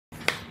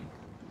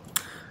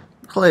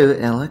Hello,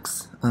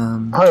 Alex.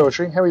 Hi,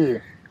 Audrey. How are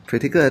you?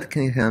 Pretty good.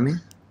 Can you hear me?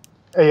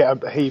 Yeah,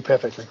 I hear you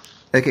perfectly.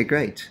 Okay,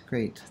 great,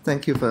 great.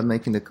 Thank you for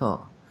making the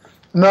call.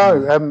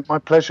 No, my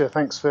pleasure.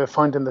 Thanks for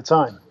finding the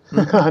time.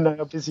 hmm I know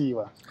how busy you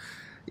are.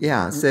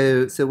 Yeah.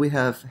 So we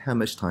have. How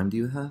much time do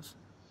you have?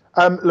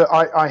 Look,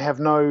 I have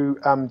no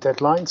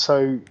deadline,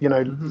 so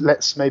hmm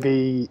let's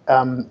maybe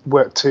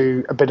work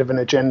to a bit of an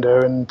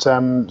agenda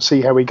and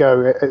see how we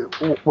go.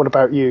 What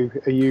about you?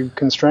 Are you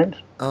constrained?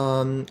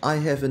 I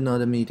have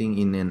another meeting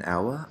in an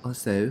hour or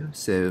so.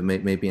 So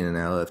maybe in an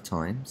hour of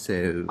time.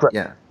 So Great.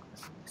 yeah.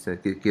 So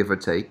give or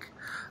take.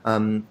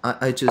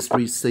 I just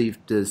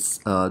received this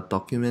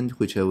document,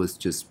 which I was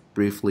just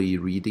briefly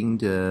reading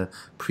the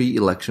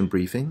pre-election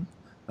briefing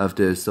of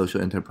the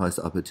social enterprise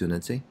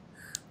opportunity.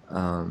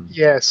 Um,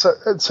 Yeah, so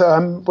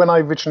when I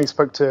originally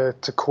spoke to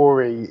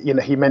Corey,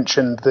 he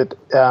mentioned that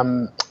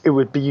it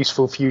would be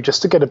useful for you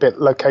just to get a bit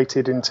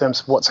located in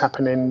terms of what's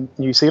happening in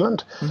New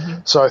Zealand.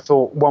 mhm, So I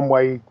thought one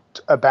way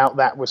about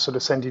that was sort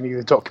of sending you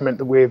the document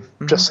that we've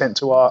just mhm, sent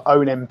to our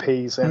own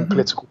MPs and mhm,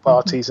 political mhm,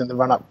 parties in the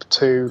run up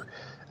to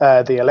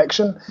the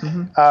election.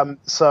 mhm.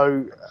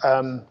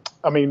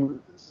 I mean,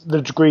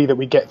 the degree that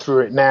we get through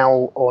it now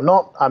or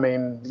not, I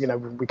mean,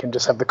 we can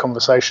just have the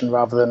conversation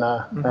rather than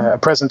a Mm-hmm.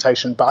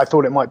 presentation. But I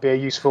thought it might be a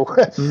useful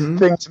Mm-hmm.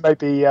 thing to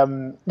maybe,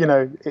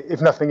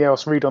 if nothing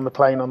else, read on the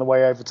plane on the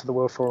way over to the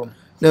World Forum.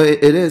 No,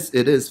 it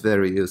is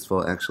very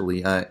useful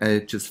actually. I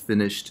just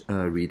finished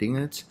reading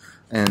it,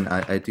 and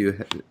I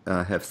do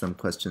have some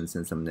questions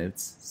and some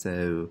notes.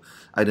 So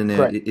I don't know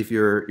Great. if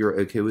you're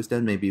okay with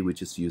that. Maybe we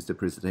just use the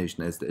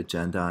presentation as the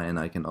agenda, and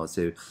I can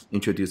also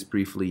introduce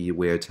briefly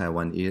where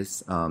Taiwan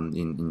is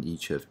in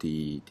each of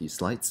the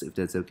slides, if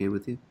that's okay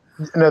with you.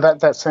 No,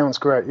 that sounds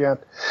great. Yeah,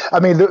 I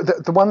mean,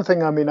 the one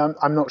thing, I mean,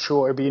 I'm not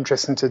sure it'd be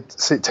interesting to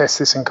test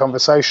this in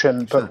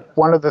conversation, but Sure.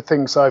 one of the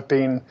things I've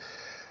been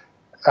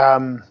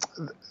um,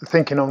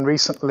 thinking on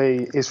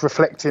recently is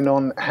reflecting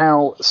on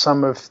how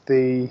some of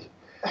the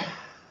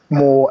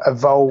more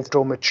evolved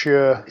or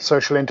mature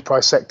social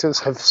enterprise sectors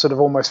have sort of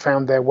almost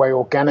found their way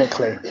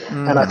organically,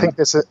 and I Mm-hmm. think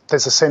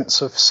there's a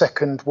sense of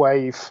second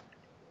wave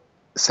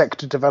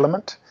sector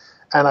development.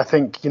 And I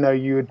think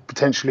you would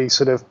potentially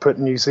sort of put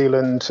New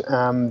Zealand,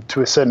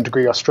 to a certain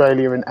degree,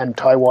 Australia and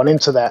Taiwan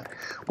into that,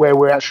 where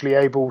we're actually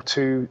able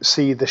to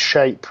see the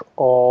shape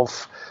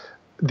of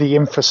the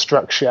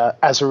infrastructure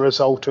as a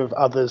result of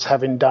others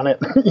having done it,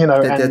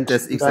 and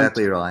That's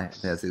exactly right.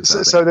 That's exactly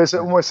so right. there's Yeah.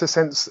 almost a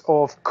sense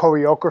of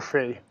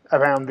choreography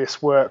around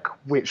this work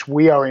which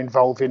we are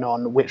involved in,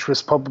 which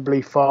was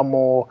probably far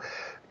more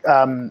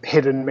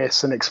hit and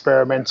miss and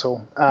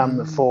experimental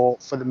Mm-hmm. for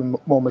the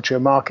more mature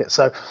market.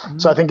 So I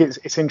Mm-hmm. think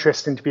it's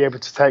interesting to be able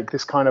to take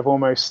this kind of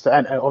almost,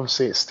 and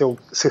obviously it's still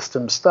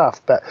system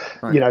stuff, but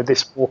Right.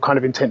 this more kind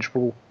of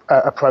intentional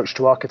approach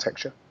to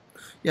architecture.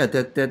 Yeah,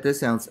 that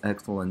sounds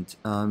excellent.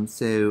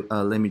 So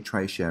let me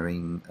try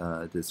sharing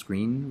the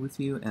screen with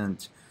you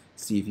and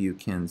see if you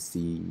can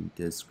see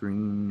the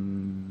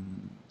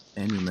screen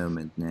any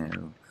moment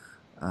now,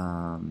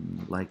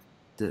 like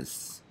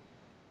this.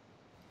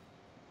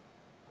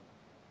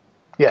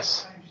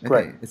 Yes,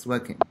 great. Okay, it's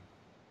working.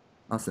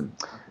 Awesome.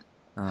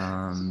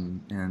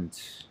 And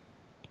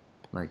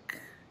like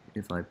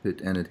if I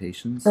put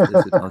annotations,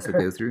 does it also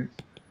go through?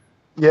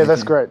 Yeah,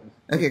 that's Okay. great.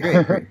 Okay,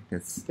 great, great.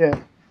 That's Yeah.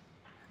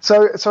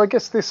 So I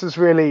guess this is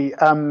really,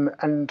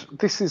 and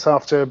this is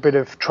after a bit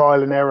of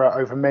trial and error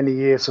over many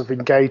years of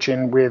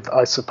engaging with,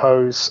 I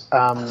suppose,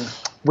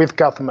 with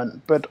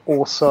government, but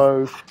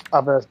also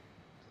other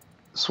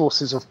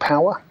sources of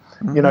power.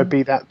 mm-hmm,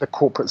 Be that the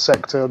corporate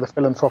sector, the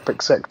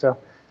philanthropic sector,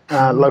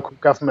 mm-hmm, local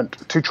government,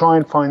 to try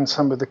and find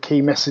some of the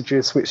key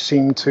messages which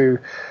seem to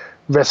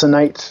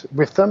resonate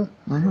with them.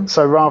 mm-hmm,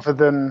 So rather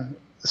than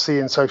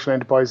seeing social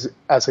enterprise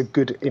as a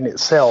good in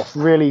itself,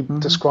 really mm-hmm,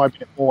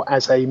 describing it more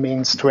as a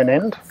means to an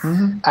end,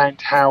 mm-hmm, and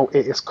how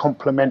it is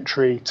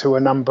complementary to a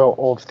number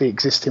of the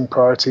existing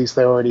priorities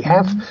they already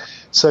have. mm-hmm.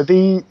 So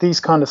these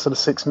kind of sort of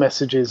six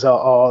messages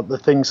are the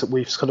things that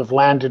we've sort of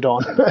landed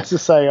on, as I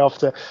say,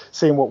 after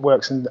seeing what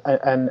works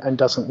and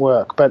doesn't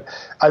work. But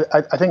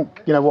I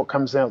think what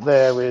comes out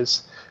there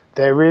is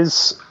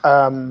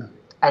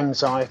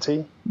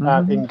anxiety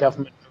Mm-hmm. in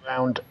government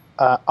around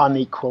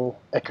unequal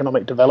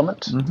economic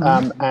development,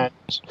 Mm-hmm. and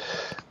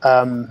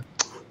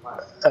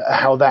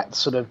how that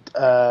sort of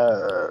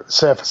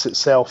surface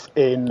itself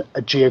in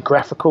a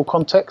geographical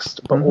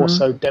context, but Mm-hmm.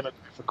 also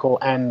demographical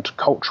and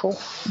cultural.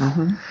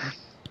 Mm-hmm.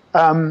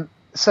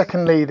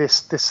 Secondly,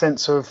 this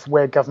sense of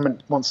where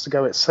government wants to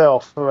go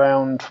itself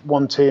around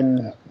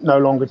wanting no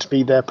longer to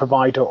be their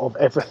provider of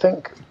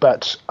everything,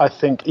 but I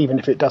think even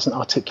if it doesn't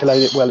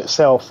articulate it well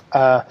itself,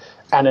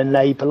 an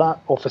enabler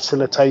or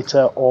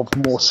facilitator of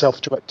more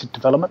self-directed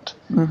development.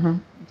 Mm-hmm.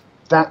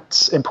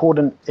 That's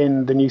important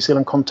in the New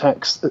Zealand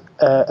context,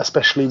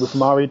 especially with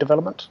Maori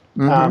development.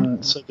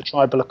 Mm-hmm. So the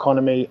tribal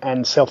economy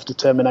and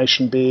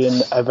self-determination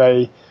being a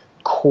very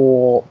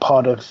core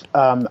part of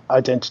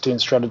identity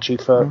and strategy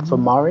for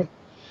Mm-hmm. Maori.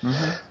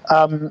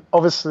 Mm-hmm.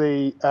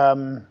 Obviously,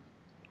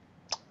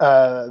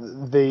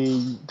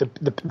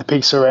 the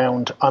piece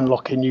around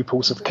unlocking new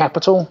pools of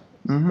capital.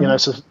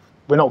 So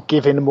we're not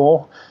giving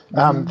more.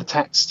 The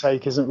tax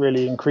take isn't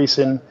really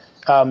increasing,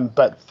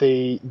 but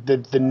the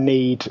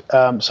need,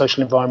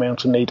 social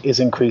environmental need, is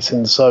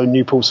increasing. So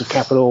new pools of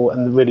capital,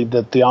 and really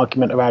the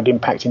argument around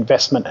impact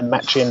investment and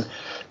matching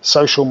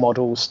social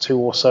models to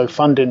also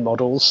funding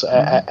models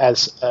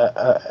as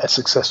a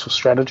successful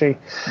strategy.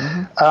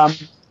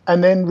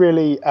 And then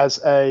really as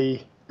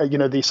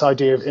this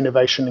idea of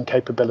innovation and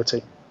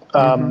capability.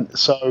 And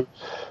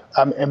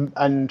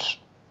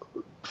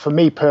for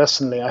me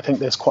personally, I think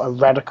there's quite a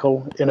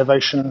radical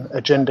innovation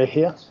agenda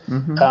here.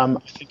 I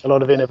think a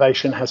lot of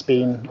innovation has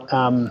been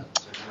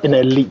in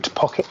elite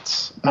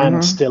pockets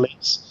and still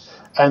is.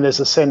 And there's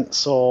a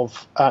sense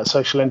of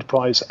social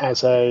enterprise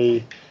as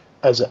a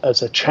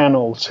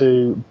channel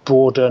to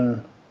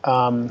broaden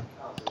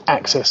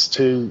access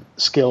to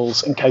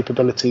skills and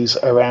capabilities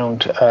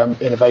around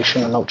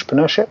innovation and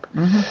entrepreneurship.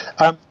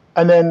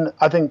 And then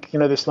I think,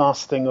 this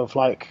last thing of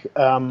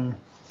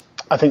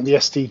I think the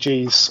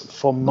SDGs,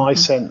 from my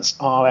sense,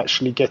 are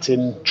actually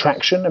getting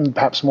traction, and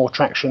perhaps more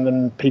traction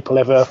than people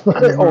ever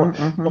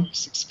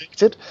almost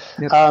expected.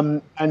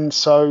 And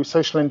so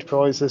social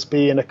enterprise as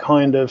being a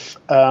kind of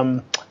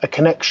a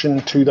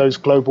connection to those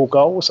global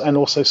goals, and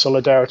also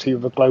solidarity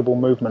with a global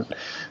movement.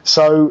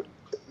 So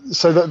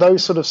that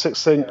those sort of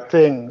six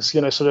things,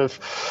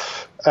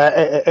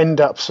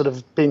 end up sort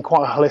of being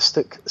quite a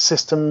holistic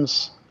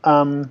systems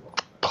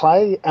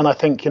play. And I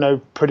think,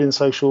 putting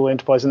social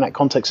enterprise in that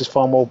context is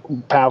far more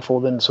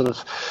powerful than sort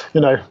of,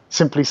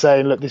 simply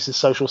saying, look, this is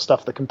social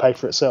stuff that can pay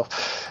for itself.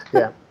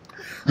 Yeah.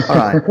 All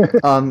right.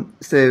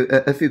 So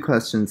a few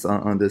questions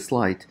on this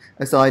slide.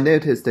 So I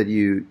noticed that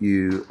you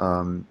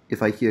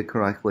if I hear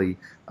correctly,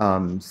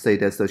 say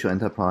that social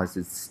enterprise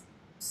is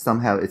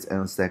somehow its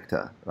own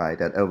sector, right,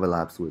 that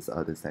overlaps with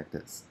other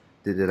sectors.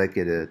 Did I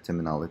get a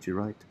terminology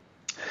right?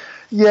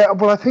 Yeah,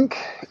 well, I think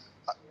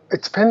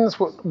it depends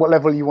what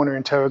level you want to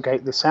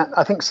interrogate this at.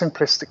 I think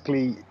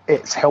simplistically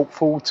it's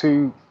helpful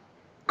to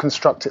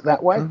construct it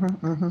that way.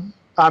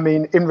 I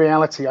mean, in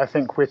reality, I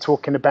think we're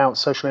talking about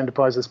social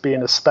enterprise as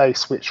being a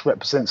space which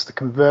represents the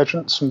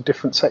convergence from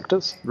different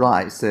sectors.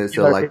 Right, so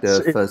like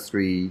the first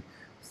three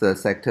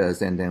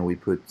sectors, and then we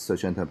put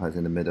social enterprise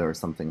in the middle or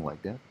something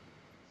like that?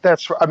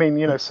 That's right. I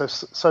mean, so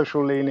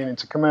social leaning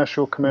into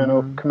commercial,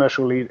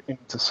 commercial lead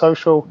into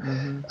social,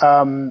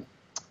 and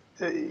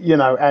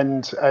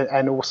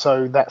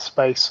also that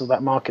space or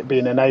that market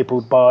being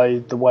enabled by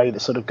the way that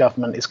sort of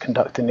government is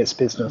conducting its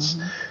business.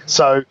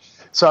 So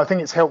I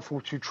think it's helpful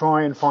to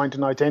try and find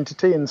an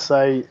identity and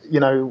say,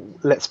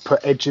 let's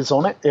put edges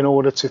on it in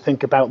order to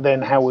think about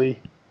then how we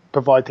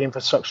provide the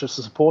infrastructure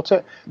to support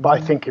it. But I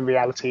think in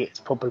reality, it's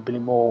probably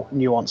more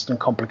nuanced and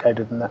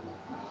complicated than that.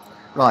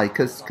 Right,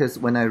 because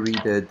when I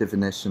read the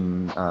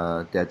definition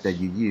that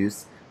you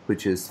use,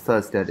 which is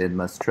first that it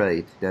must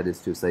trade, that is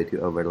to say to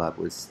overlap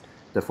with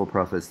the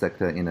for-profit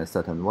sector in a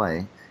certain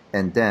way,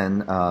 and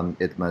then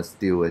it must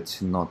do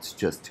it not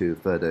just to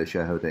further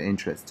shareholder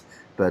interest,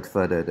 but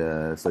further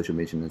the social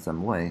mission in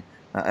some way.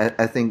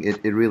 I think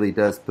it really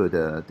does put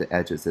the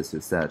edges, as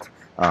you said,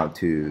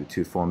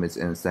 to form its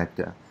own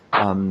sector.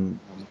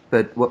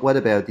 But what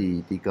about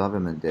the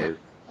government, though?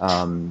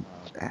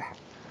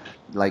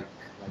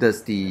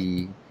 Does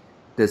the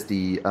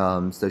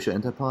social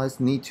enterprise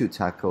need to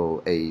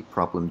tackle a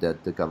problem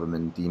that the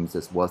government deems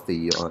as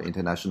worthy, or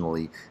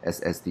internationally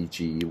as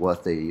SDG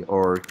worthy,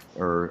 or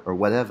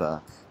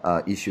whatever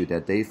issue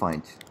that they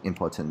find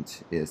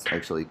important is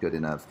actually good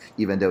enough,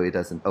 even though it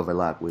doesn't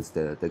overlap with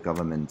the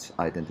government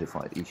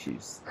identified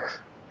issues?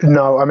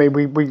 No, I mean,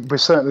 we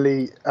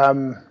certainly,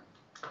 I'll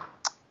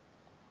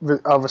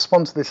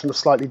respond to this in a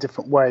slightly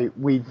different way.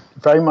 We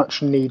very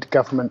much need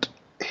government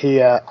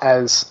here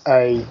as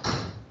a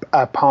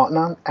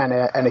partner and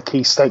a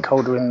key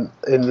stakeholder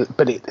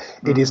but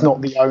it is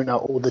not the owner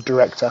or the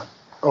director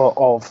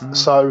of.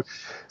 So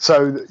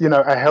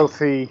a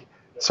healthy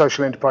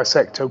social enterprise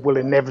sector will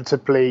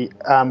inevitably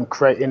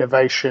create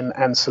innovation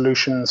and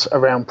solutions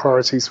around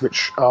priorities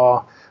which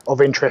are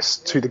of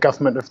interest to the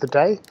government of the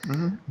day,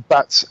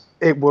 but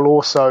it will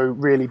also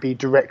really be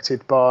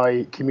directed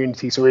by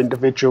communities or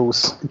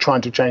individuals trying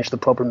to change the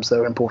problems that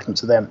are important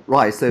to them.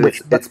 Right, so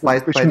it's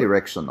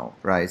bi-directional,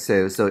 right?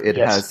 So it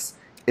has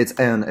its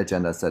own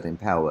agenda setting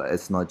power.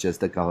 It's not just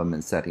the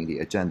government setting the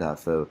agenda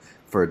for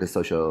the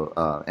social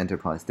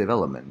enterprise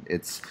development.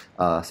 It's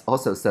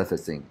also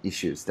surfacing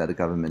issues that the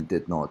government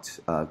did not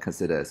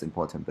consider as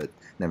important, but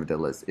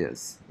nevertheless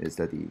is. Is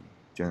that the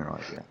general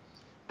idea?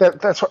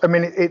 That's what I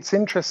mean. It's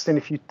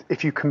interesting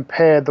if you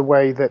compare the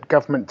way that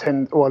government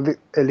or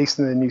at least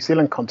in the New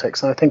Zealand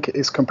context, and I think it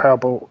is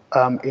comparable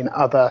in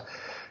other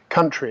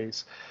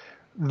countries,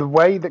 the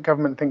way that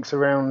government thinks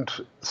around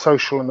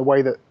social and the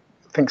way that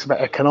thinks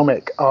about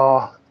economic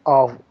are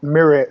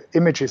mirror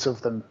images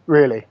of them,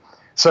 really.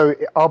 So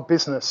our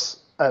business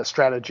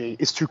strategy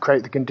is to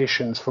create the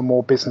conditions for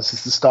more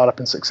businesses to start up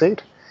and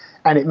succeed.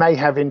 And it may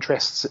have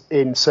interests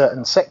in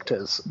certain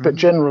sectors, but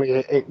generally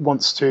it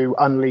wants to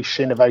unleash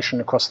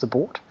innovation across the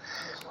board.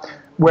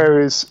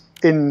 Whereas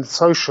in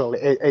social,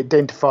 it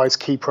identifies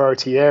key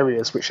priority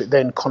areas, which it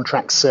then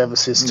contracts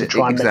services to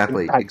try and make an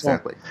impact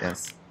exactly,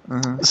 yes.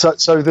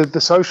 So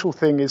the social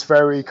thing is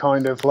very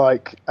kind of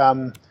like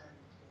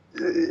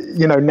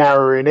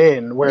narrowing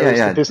in, whereas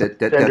the business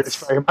agenda is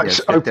very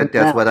much open.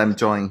 That's what I'm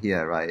drawing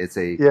here, right? It's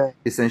Yeah.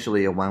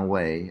 essentially a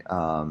one-way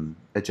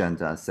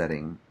agenda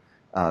setting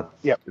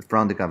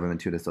from the government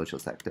to the social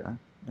sector.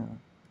 Yeah.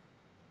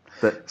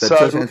 But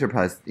social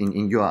enterprise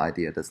in your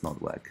idea does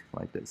not work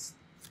like this.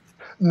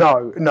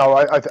 No,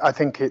 I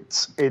think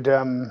it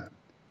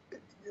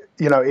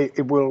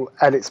will,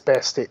 at its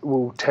best, it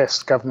will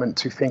test government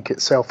to think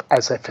itself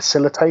as a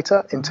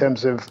facilitator in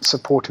terms of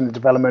supporting the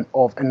development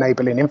of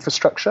enabling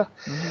infrastructure,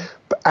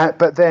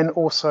 but then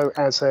also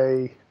as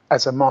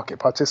a market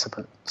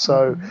participant.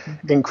 So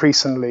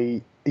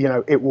increasingly,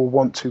 it will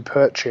want to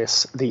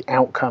purchase the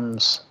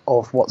outcomes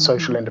of what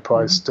social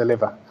enterprise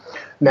deliver.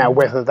 Now,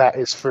 whether that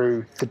is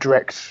through the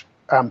direct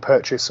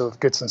purchase of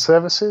goods and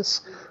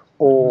services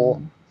or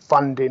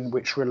funding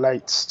which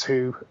relates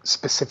to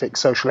specific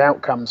social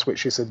outcomes,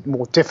 which is a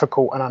more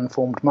difficult and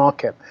unformed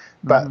market.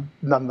 But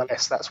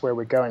nonetheless, that's where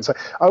we're going. So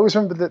I always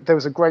remember that there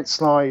was a great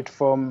slide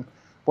from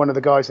one of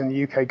the guys in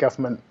the UK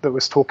government that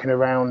was talking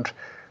around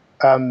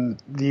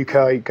the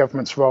UK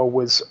government's role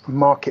was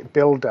market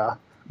builder,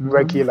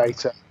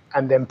 regulator,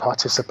 and then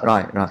participant.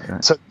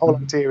 Right. So the whole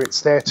idea,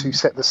 it's there to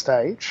set the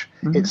stage.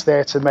 It's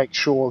there to make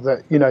sure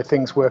that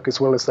things work as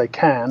well as they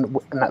can,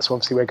 and that's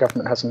obviously where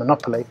government has a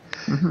monopoly.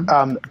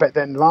 But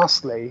then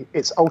lastly,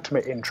 its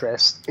ultimate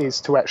interest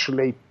is to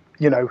actually,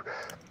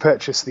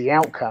 purchase the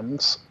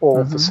outcomes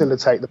or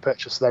facilitate the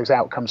purchase of those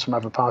outcomes from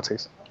other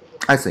parties.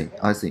 I see.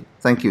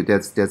 Thank you.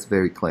 That's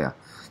very clear.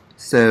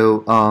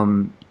 So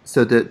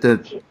so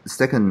the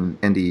second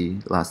and the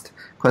last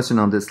question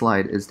on this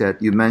slide is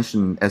that you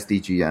mentioned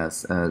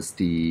SDGs as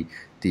the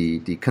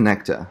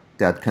connector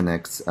that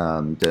connects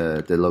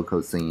the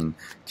local scene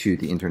to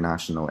the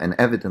international, and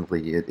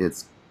evidently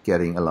it's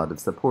getting a lot of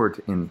support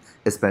in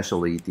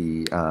especially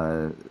the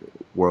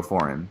World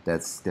Forum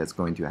that's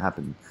going to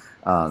happen,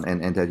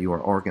 and that you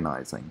are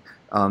organizing.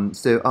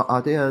 So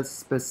are there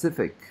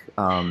specific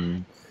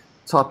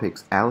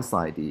topics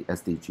outside the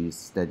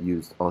SDGs that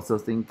you also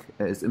think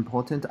is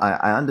important?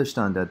 I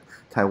understand that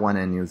Taiwan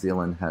and New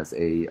Zealand has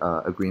a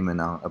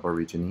agreement on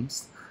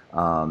Aborigines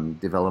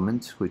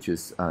development, which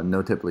is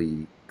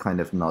notably kind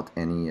of not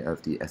any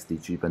of the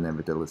SDG, but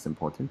nevertheless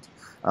important.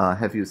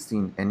 Have you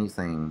seen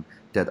anything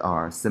that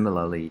are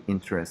similarly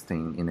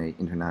interesting in an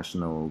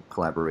international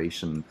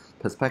collaboration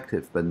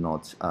perspective, but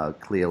not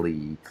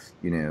clearly,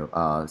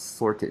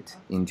 sorted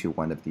into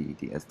one of the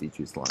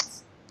SDG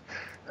slots?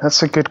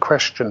 That's a good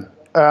question.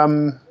 I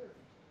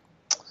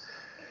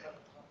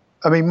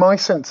mean, my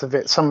sense of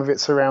it, some of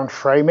it's around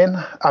framing.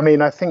 I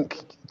mean, I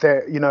think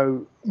that,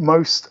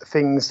 most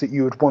things that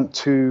you would want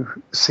to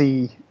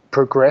see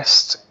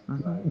progressed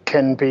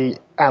can be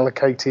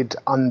allocated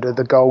under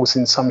the goals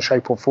in some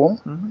shape or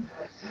form.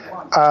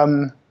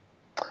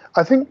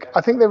 I think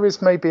there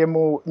is maybe a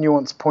more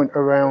nuanced point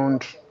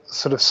around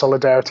sort of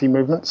solidarity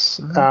movements,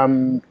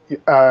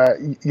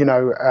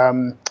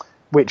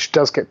 which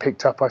does get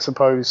picked up, I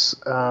suppose,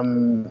 top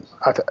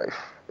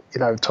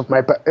of my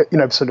head, but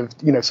sort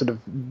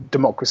of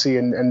democracy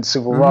and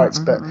civil rights,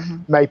 but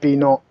maybe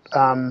not,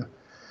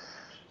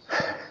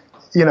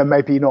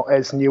 maybe not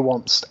as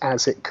nuanced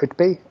as it could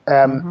be.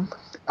 I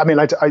mean,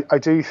 I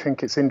do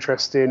think it's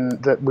interesting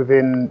that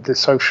within the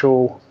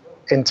social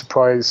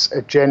enterprise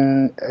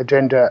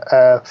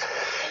agenda,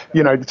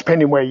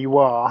 depending where you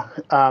are,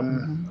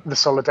 the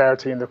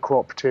solidarity and the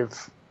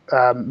cooperative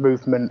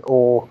movement,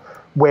 or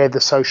where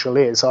the social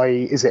is,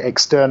 i.e. is it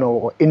external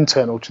or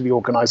internal to the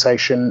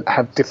organisation,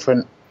 have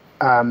different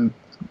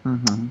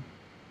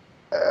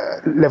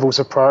levels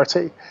of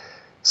priority.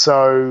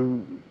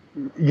 So,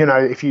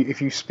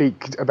 if you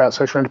speak about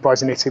social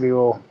enterprise in Italy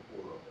or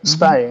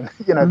Spain,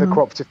 the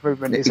cooperative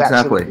movement is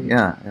absolutely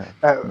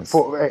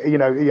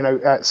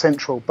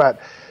central. But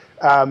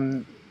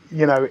in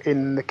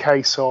the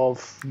case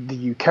of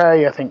the UK,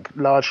 I think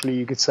largely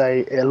you could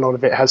say a lot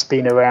of it has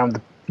been around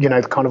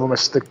kind of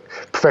almost the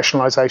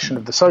professionalization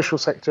of the social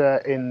sector.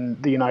 In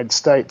the United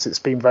States, it's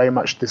been very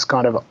much this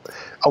kind of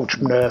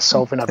entrepreneur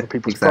solving other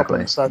people's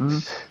problems.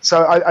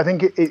 So I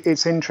think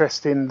it's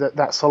interesting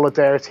that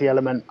solidarity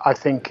element, I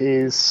think,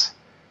 is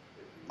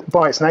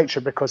by its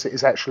nature, because it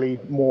is actually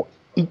more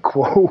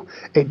equal,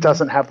 it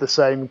doesn't have the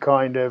same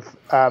kind of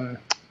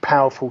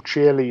powerful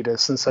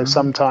cheerleaders. And so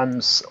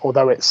sometimes,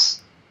 although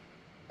it's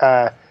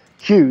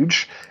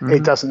huge,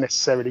 it doesn't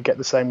necessarily get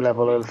the same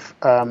level of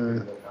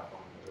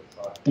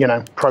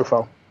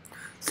profile.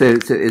 So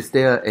is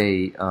there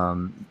a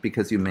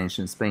because you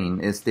mentioned Spain,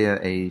 is there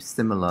a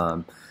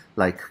similar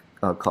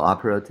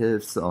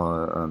cooperatives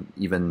or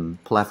even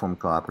platform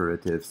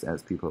cooperatives,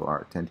 as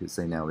people tend to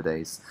say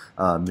nowadays,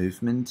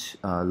 movement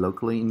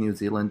locally in New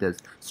Zealand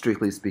that,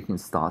 strictly speaking,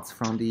 starts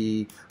from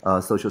the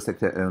social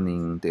sector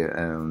owning their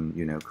own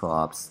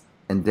co-ops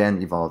and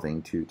then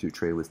evolving to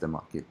trade with the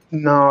market?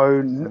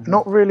 No,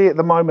 not really at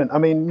the moment. I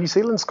mean, New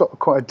Zealand's got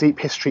quite a deep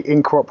history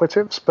in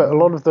cooperatives, but a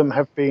lot of them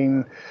have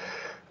been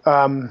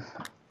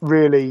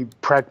really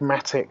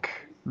pragmatic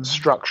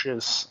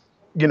structures,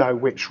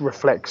 which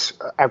reflects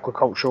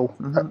agricultural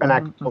an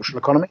agricultural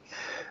economy.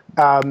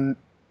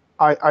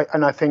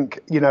 I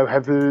think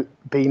have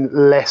been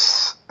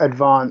less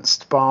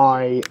advanced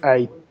by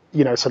a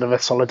sort of a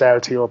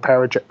solidarity or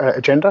power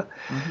agenda.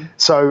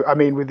 So I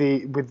mean, with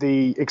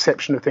the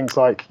exception of things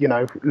like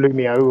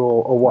Lumio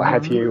or what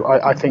have you,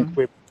 I think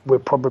we're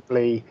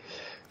probably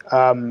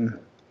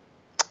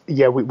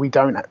we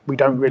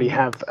don't really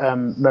have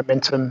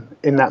momentum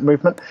in that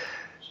movement.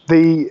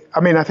 I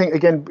think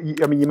again,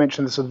 you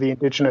mentioned the sort of the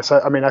indigenous.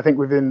 I mean, I think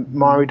within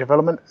Maori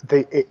development,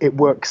 it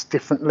works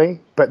differently,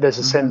 but there's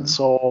a sense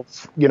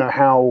of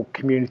how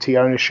community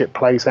ownership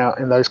plays out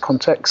in those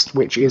contexts,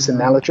 which is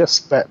analogous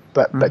but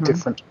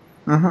different.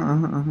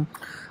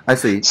 I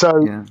see.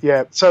 So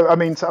So I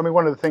mean,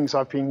 one of the things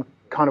I've been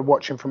kind of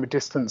watching from a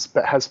distance,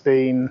 but has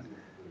been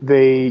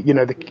the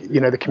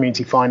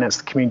community finance,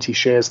 the community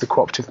shares, the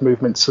cooperative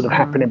movement sort of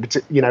happening,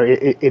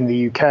 in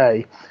the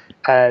UK.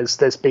 As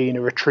there's been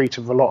a retreat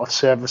of a lot of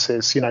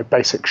services,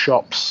 basic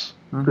shops,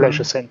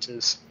 leisure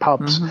centres,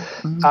 pubs,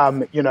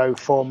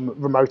 from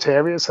remote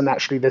areas, and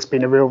actually there's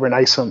been a real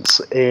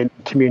renaissance in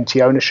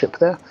community ownership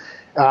there.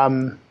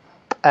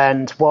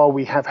 And while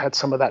we have had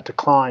some of that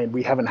decline,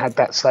 we haven't had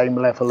that same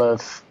level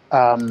of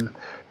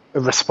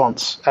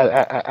response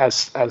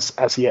as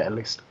yet, at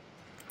least.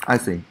 I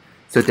see.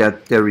 So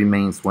that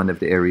remains one of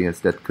the areas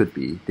that could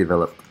be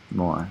developed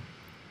more.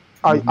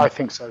 I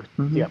think so.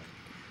 Yeah.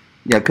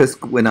 Yeah, because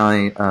when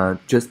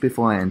just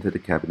before I entered the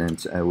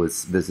cabinet, I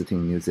was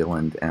visiting New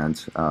Zealand and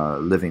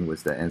living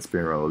with the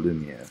Inspiro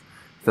Lumia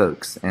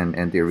folks,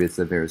 and there is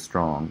a very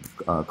strong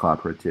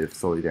cooperative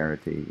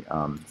solidarity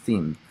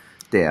theme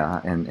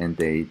there, and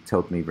they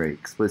told me very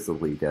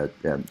explicitly that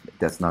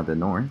that's not the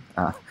norm,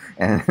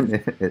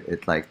 and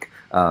it's like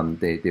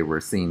they were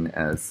seen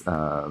as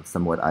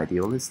somewhat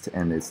idealist,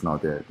 and it's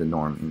not the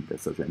norm in the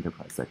social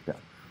enterprise sector.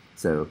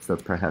 So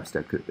perhaps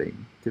that could be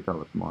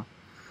developed more.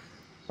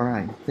 All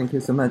right, thank you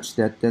so much.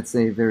 That's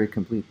a very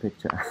complete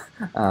picture.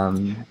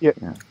 Yeah.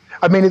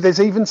 I mean, there's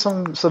even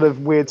some sort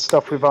of weird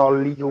stuff with our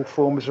legal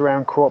forms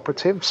around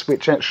cooperatives,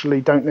 which actually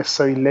don't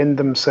necessarily lend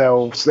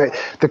themselves.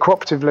 The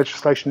cooperative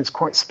legislation is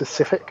quite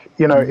specific,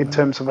 in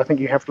terms of, I think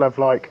you have to have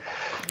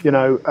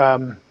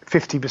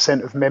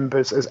 50% of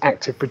members as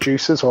active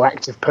producers or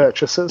active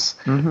purchasers.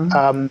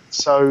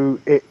 So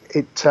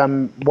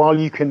while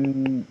you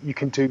can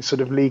do sort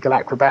of legal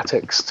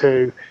acrobatics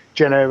to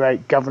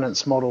generate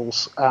governance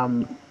models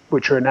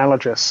which are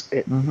analogous,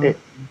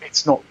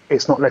 it's not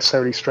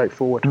necessarily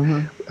straightforward.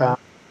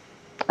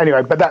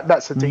 Anyway, but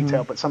that's a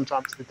detail. But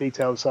sometimes the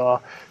details are,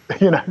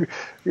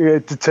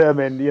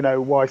 determine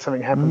why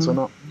something happens or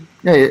not.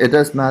 Yeah, it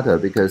does matter,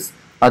 because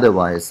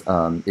otherwise,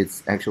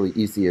 it's actually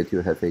easier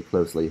to have a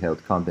closely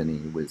held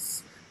company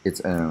with its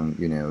own,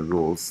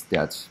 rules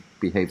that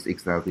behaves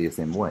exactly the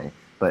same way,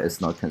 but it's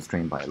not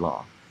constrained by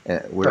law.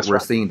 We're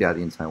seeing that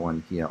in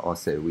Taiwan here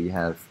also. We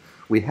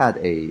had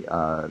a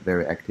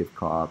very active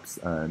co-ops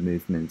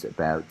movement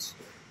about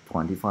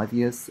 25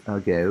 years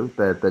ago,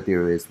 but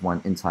there is one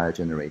entire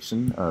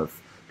generation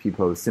of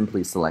people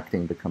simply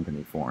selecting the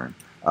company form,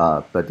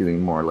 but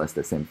doing more or less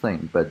the same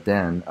thing. But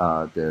then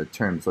the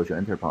term social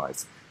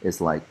enterprise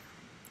is like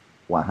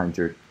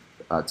 100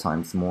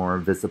 times more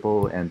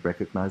visible and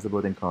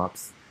recognizable than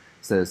co-ops.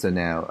 So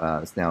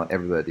now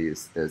everybody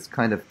is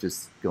kind of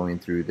just going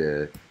through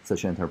the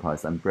social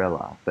enterprise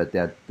umbrella, but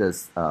that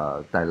does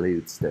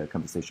dilutes the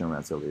conversation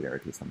around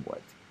solidarity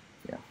somewhat.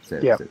 Yeah. So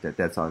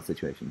that's our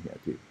situation here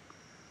too.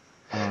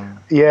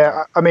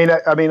 Yeah, I mean,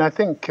 I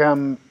think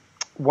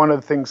one of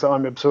the things that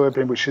I'm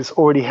absorbing, which has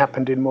already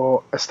happened in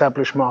more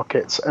established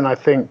markets, and I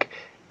think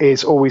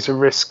is always a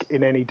risk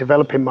in any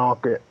developing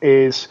market,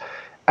 is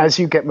as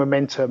you get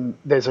momentum,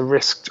 there's a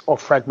risk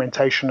of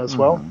fragmentation as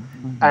well,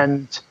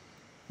 and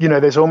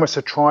there's almost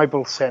a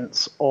tribal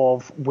sense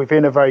of,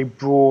 within a very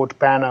broad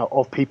banner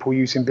of people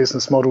using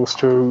business models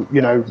to,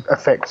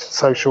 affect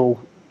social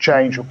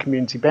change or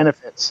community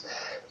benefits.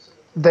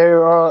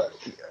 There are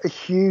a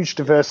huge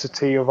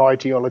diversity of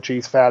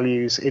ideologies,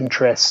 values,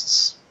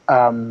 interests,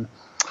 and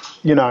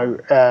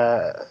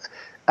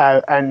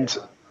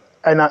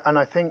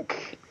I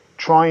think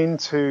trying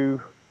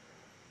to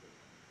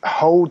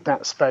hold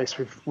that space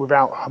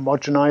without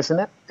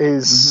homogenizing it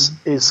is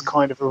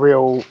kind of a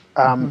real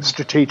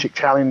strategic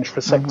challenge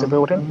for sector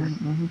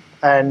building.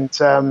 And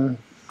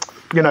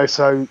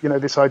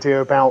this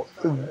idea about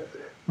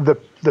the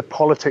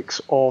politics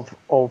of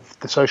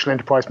the social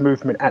enterprise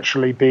movement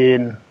actually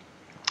being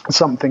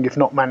something, if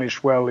not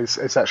managed well,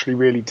 is actually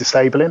really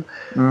disabling,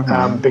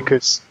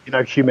 because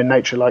human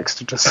nature likes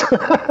to just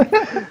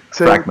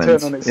turn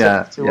on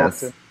itself too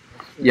often.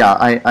 Yeah,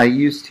 I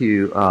used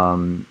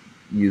to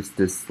use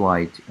this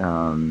slide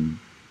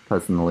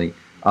personally.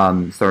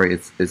 Sorry,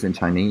 it's in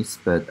Chinese,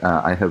 but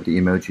I hope the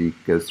emoji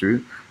goes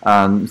through.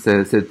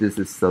 So this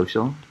is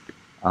social,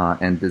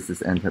 and this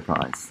is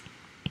enterprise.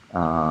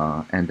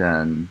 And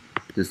then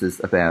this is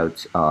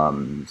about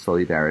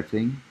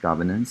solidarity,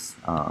 governance,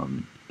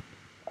 and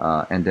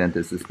then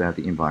this is about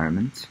the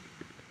environment.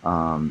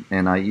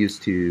 And I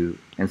used to,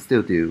 and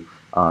still do,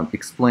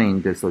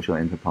 explain the social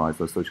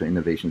enterprise or social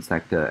innovation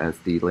sector as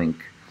the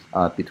link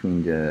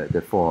between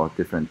the four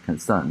different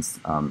concerns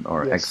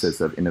or Yes.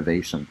 axes of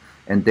innovation.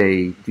 And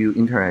they do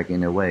interact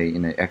in a way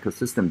in an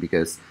ecosystem,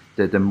 because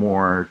the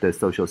more the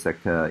social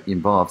sector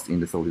involves in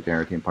the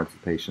solidarity and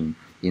participation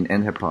in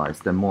enterprise,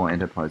 the more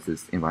enterprise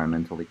is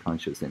environmentally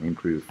conscious and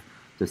improve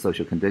the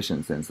social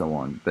conditions and so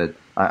on. But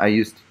I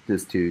used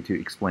this to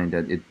explain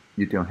that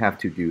you don't have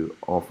to do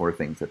all four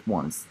things at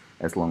once.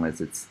 As long as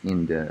it's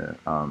in the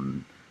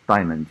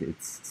diamond,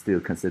 it's still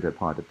considered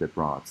part of the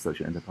broad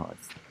social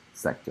enterprise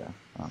sector.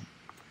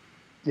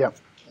 Yeah.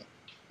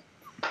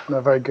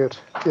 No, very good.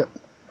 Yeah.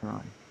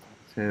 Right.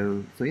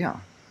 So yeah.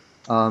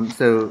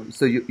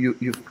 So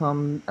you've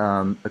come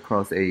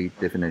across a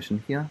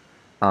definition here,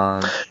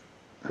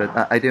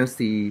 but I don't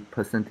see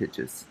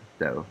percentages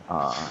though.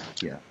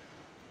 Yeah.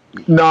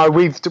 No,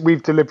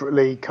 we've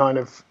deliberately kind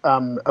of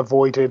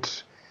avoided,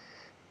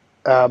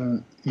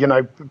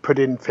 put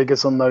in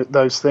figures on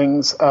those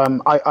things.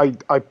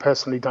 I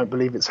personally don't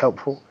believe it's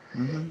helpful.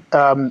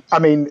 Mm-hmm. I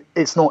mean,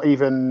 it's not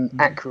even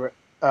accurate.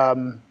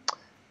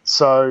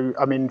 So,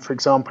 I mean, for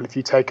example, if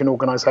you take an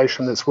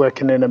organisation that's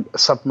working in a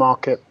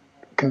sub-market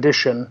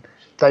condition,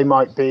 they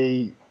might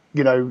be,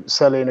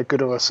 selling a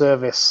good or a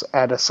service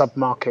at a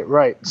sub-market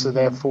rate. So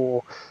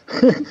therefore,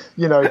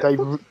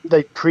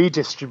 they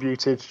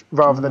pre-distributed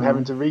rather than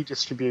having to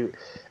redistribute.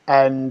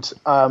 And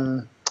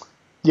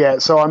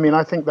so I mean,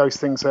 I think those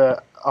things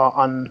are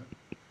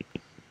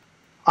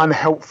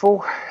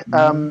unhelpful.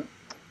 And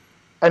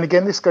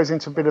again, this goes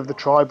into a bit of the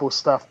tribal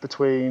stuff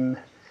between.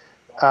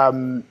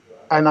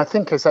 And I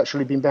think it's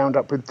actually been bound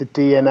up with the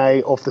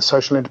DNA of the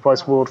Social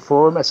Enterprise World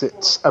Forum as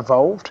it's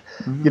evolved,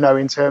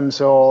 in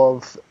terms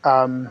of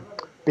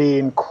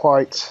being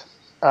quite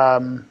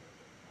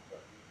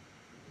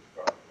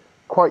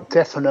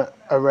definite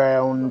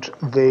around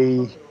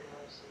the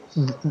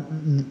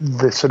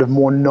sort of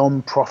more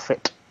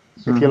non-profit,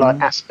 if you like,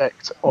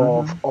 aspect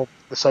of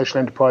the social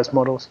enterprise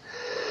models.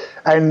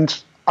 And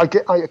I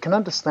can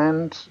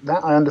understand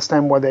that. I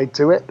understand why they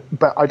do it,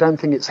 but I don't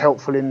think it's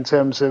helpful in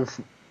terms of,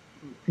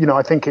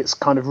 I think it's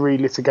kind of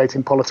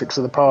relitigating politics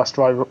of the past,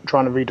 trying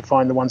to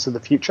redefine the ones of the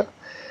future.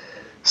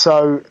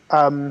 So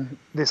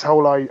this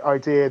whole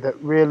idea that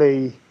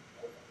really,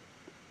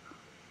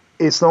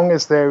 as long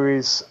as there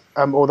is,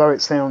 although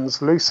it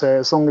sounds looser,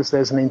 as long as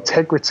there's an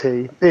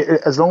integrity,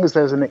 as long as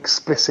there's an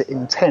explicit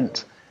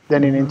intent,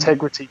 then an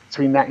integrity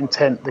between that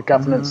intent, the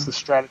governance, the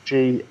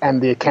strategy,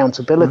 and the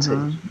accountability.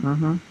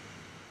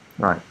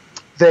 Right.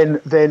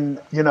 Then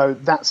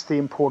that's the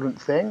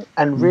important thing.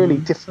 And really,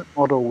 different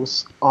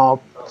models are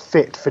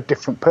fit for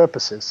different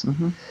purposes.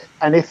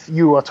 And if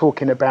you are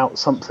talking about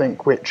something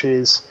which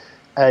is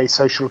a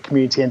social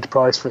community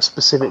enterprise for a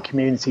specific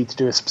community to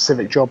do a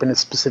specific job in a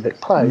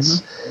specific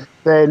place,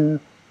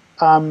 then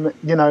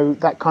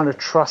that kind of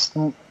trust,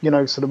 sort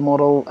of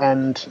model,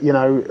 and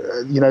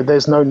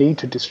there's no need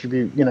to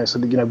distribute,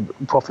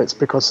 profits,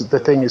 because the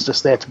thing is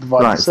just there to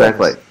provide the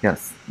service. Exactly.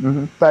 Yes.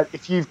 But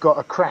if you've got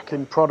a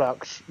cracking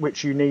product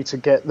which you need to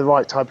get the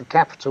right type of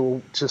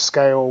capital to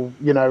scale,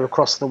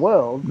 across the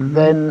world,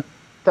 then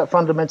that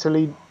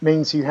fundamentally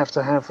means you have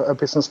to have a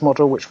business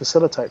model which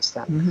facilitates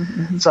that.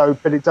 So,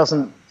 but it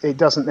doesn't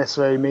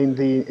necessarily mean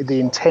the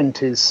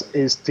intent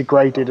is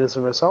degraded as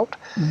a result.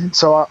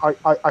 So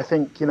I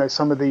think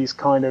some of these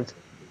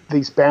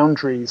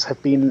boundaries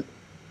have been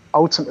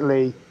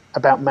ultimately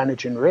about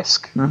managing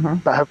risk,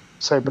 but have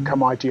also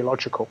become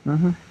ideological.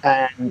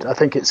 And I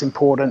think it's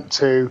important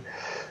to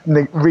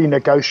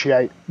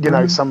renegotiate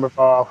some of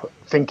our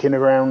thinking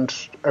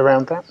around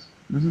that.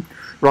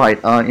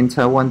 Right. In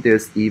Taiwan,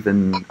 there's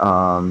even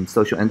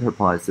social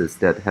enterprises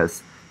that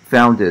has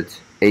founded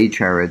a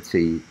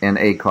charity and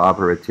a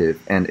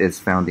cooperative and is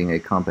founding a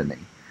company,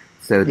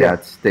 so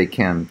that they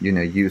can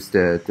use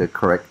the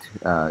correct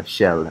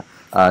shell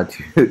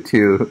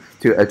to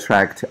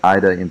attract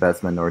either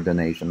investment or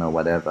donation or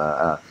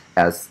whatever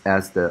as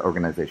the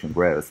organization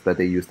grows. But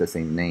they use the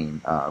same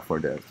name for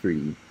the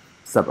three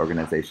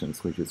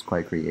sub-organizations, which is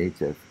quite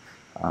creative.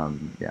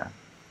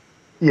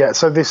 Yeah,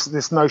 so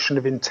this notion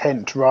of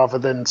intent rather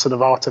than sort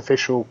of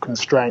artificial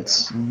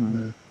constraints.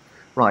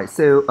 Right.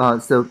 So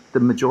the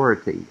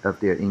majority of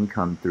their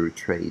income through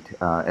trade,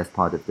 as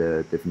part of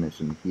the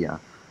definition here.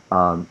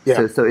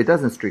 So it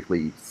doesn't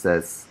strictly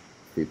says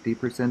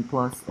 50%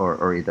 plus,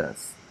 or it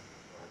does.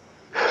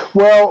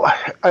 Well,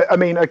 I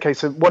mean, okay.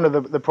 So one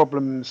of the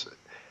problems,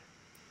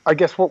 I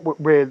guess,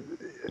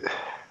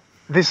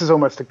 this is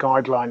almost a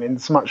guideline in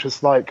as much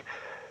as like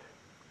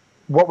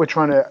what we're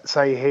trying to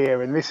say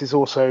here, and this is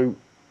also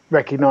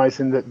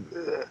recognizing that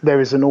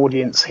there is an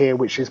audience here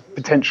which is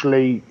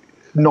potentially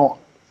not,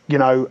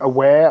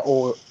 aware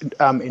or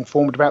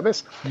informed about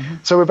this.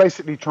 So we're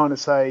basically trying to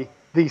say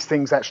these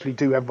things actually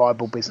do have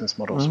viable business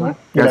models, right?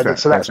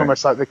 So that's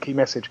almost like the key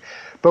message.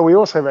 But we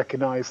also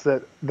recognize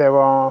that there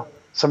are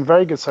some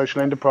very good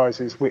social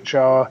enterprises which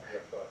are,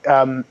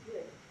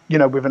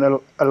 within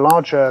a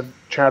larger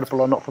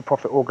charitable or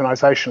not-for-profit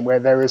organisation where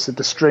there is a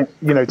distinct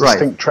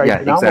trade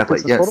yeah, in arm or exactly.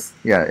 business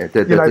model. Yeah,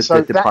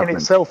 So the that in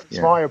itself is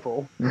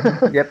viable.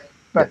 Yep.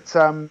 But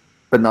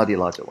but not the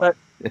larger one.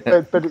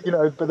 but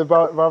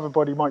the rather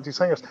body might do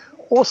something else.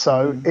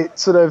 Also, it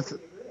sort of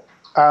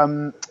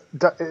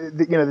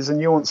there's a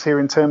nuance here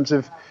in terms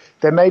of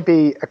there may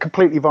be a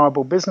completely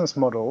viable business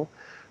model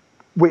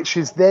which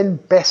is then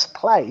best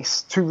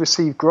placed to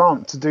receive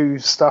grant to do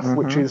stuff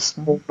which is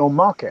more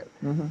non-market,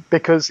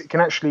 because it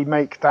can actually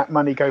make that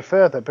money go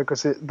further,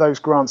 because those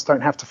grants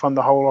don't have to fund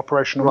the whole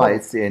operational model.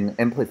 It's an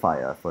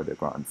amplifier for the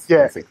grants,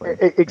 yeah, basically.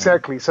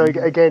 Exactly. So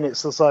again,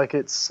 it's just like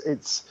it's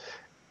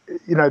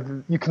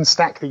you can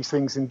stack these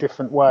things in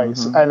different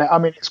ways, and I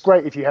mean it's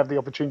great if you have the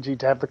opportunity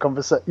to have the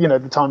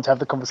the time to have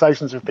the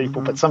conversations with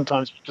people, but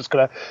sometimes you just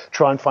got to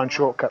try and find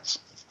shortcuts.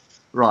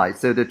 Right.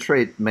 So the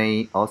trade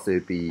may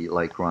also be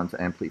like grant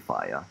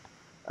amplifier.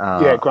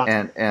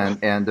 Grant.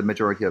 And the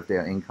majority of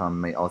their income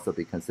may also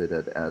be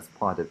considered as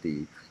part of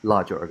the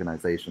larger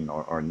organization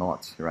or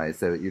not, right?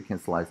 So you can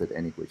slice it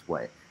any which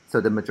way.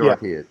 So the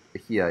majority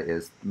here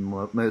is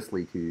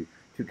mostly to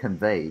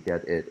convey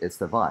that it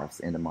survives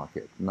in the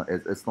market.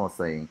 It's not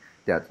saying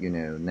that,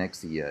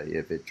 next year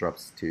if it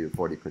drops to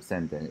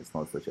 40%, then it's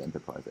not such an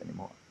enterprise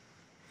anymore.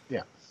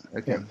 Yeah.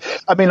 Okay. Yeah.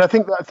 I mean, I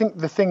think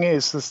the thing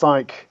is, it's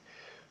like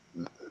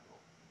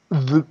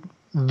the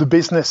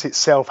business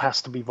itself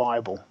has to be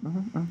viable.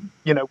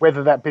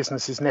 Whether that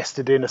business is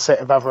nested in a set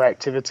of other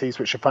activities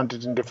which are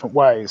funded in different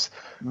ways.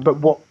 But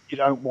what you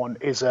don't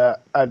want is a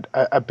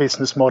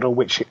business model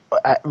which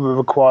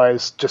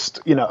requires just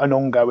an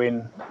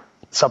ongoing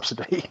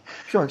subsidy.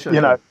 Sure.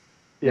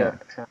 Yeah.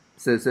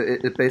 So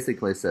it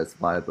basically says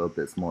viable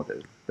business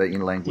model, but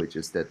in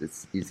languages that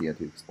it's easier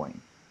to explain.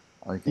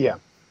 Okay. Yeah.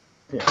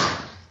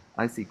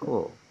 I see.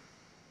 Cool.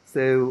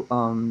 So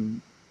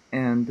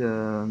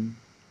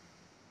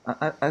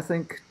I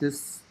think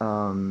this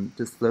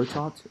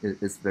flowchart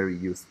is very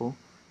useful.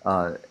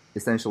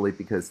 Essentially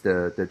because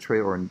the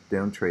trade or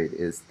don't trade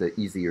is the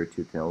easier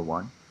to tell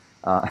one,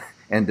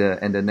 and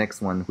the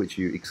next one, which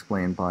you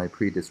explained by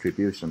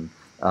pre-distribution,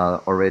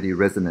 already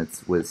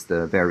resonates with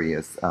the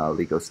various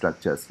legal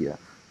structures here,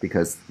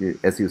 because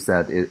as you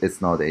said, it's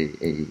not a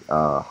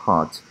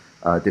hard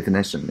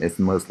definition. It's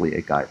mostly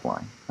a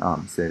guideline.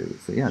 So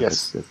yeah,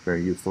 yes. that's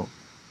very useful.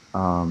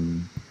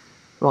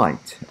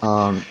 Right,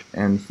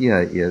 and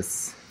here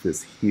is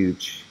this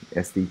huge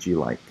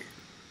SDG-like.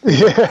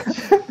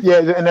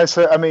 And that's.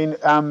 I mean,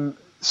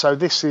 so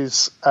this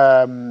is,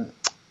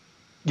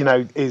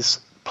 is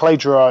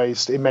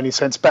plagiarized in many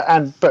sense, but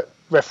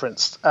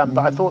referenced. But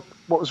I thought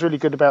what was really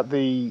good about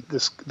the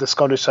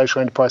Scottish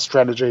Social Enterprise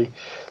Strategy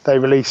they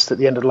released at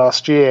the end of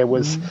last year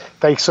was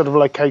they sort of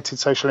located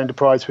social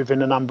enterprise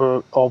within a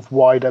number of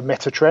wider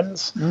meta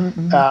trends,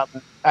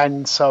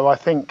 and so I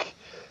think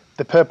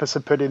the purpose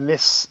of putting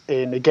this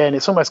in, again,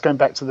 it's almost going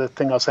back to the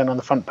thing I was saying on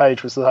the front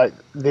page, was like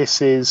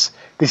this is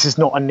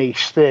not a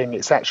niche thing.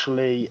 It's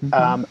actually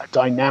a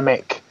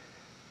dynamic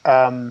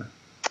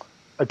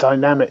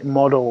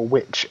model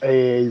which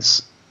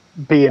is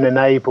being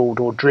enabled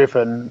or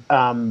driven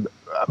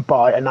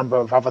by a number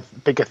of other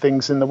bigger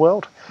things in the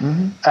world.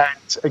 And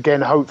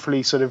again,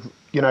 hopefully sort of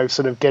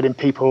getting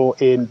people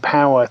in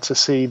power to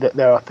see that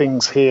there are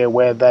things here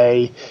where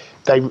they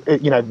that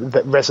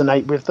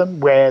resonate with them,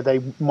 where they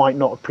might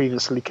not have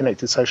previously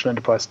connected social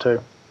enterprise to.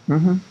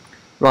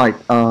 Right.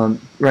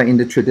 Right. In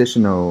the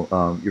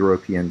traditional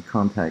European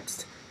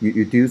context,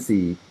 you do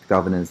see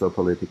governance or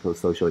political,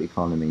 social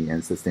economy,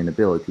 and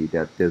sustainability,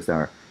 that those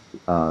are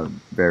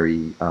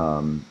very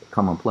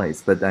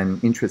commonplace. But I'm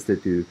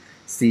interested to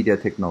see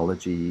that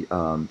technology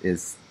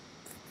is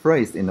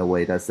phrased in a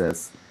way that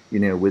says,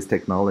 with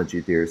technology,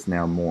 there's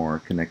now more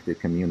connected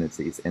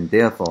communities and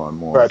therefore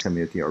more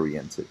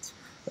community-oriented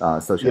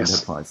social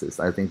enterprises.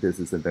 I think this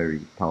is a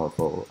very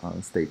powerful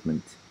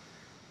statement.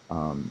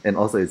 And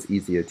also it's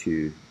easier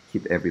to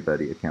keep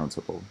everybody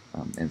accountable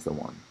and so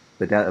on.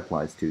 But that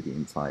applies to the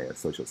entire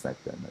social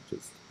sector, not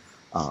just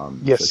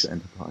social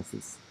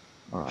enterprises.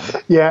 All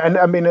right. Yeah, and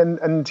I mean,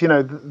 and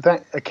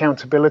that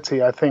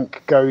accountability, I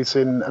think, goes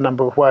in a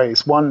number of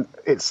ways. One,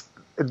 it's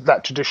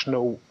that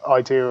traditional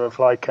idea of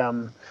like,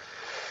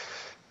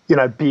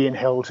 being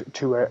held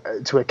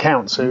to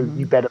account. So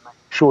you better make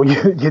sure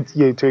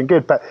you're doing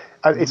good. But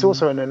it's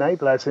also an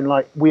enabler, as in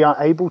like we are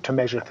able to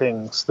measure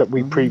things that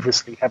we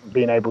previously haven't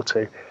been able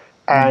to,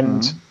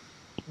 and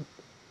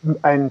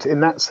in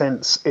that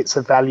sense, it's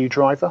a value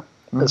driver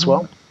as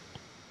well.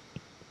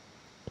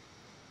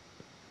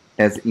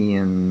 As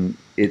in,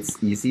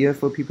 it's easier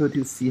for people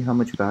to see how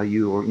much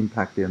value or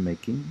impact they're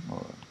making?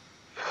 Or?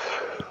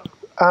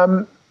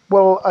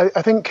 Well,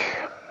 I think,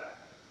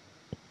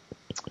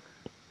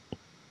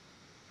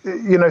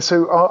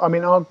 so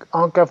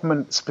our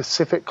government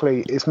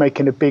specifically is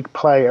making a big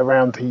play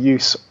around the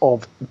use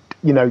of,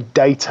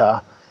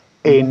 data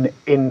in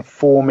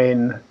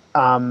informing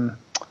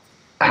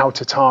how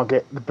to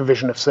target the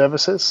provision of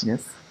services.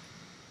 Yes.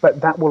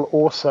 but that will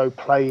also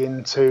play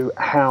into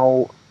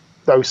how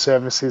those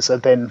services are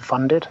then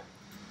funded.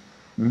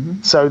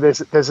 So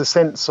there's a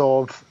sense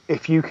of,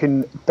 if you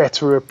can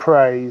better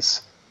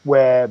appraise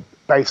where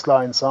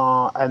baselines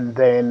are and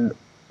then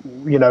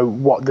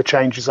what the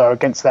changes are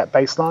against that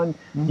baseline,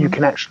 you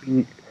can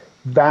actually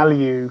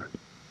value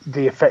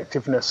the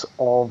effectiveness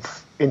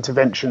of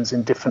interventions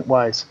in different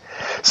ways.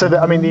 So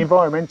that, I mean, the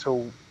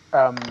environmental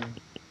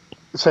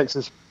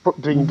sector's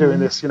been doing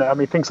this,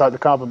 things like the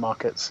carbon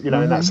markets, in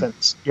that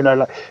sense,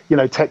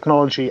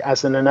 technology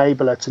as an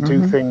enabler to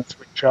do things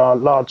which are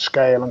large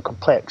scale and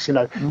complex.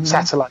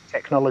 Satellite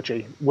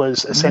technology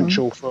was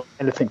essential for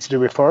anything to do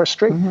with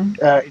forestry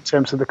in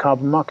terms of the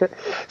carbon market.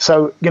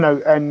 So,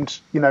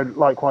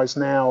 likewise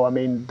now, I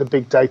mean, the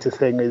big data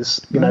thing is,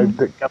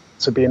 that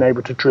governments are being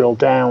able to drill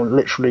down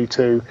literally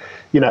to,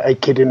 a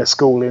kid in a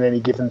school in any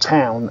given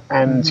town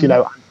and,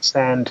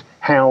 understand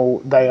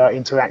how they are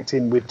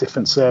interacting with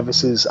different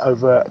services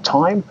over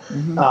time,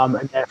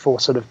 and therefore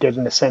sort of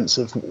getting a sense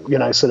of,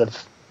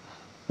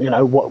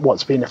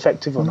 what's been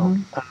effective or not.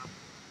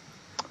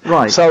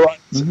 Right. So I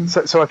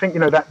think,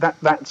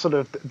 that sort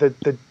of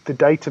the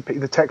data,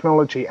 the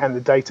technology and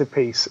the data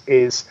piece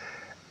is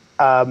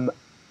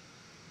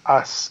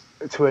us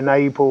to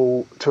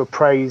enable, to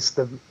appraise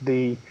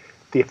the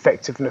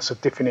effectiveness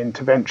of different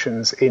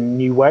interventions in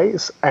new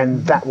ways,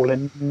 and that will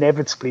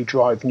inevitably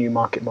drive new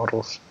market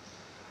models.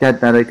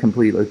 That I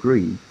completely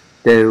agree.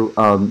 Though,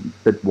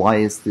 but why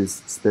is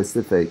this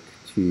specific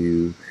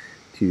to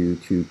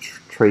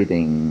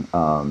trading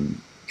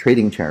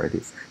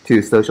charities,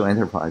 to social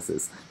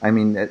enterprises? I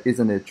mean,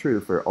 isn't it true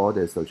for all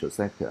the social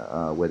sector,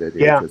 whether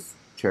they're just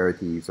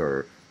charities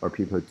or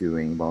people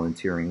doing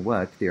volunteering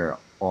work? They are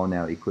all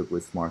now equipped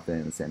with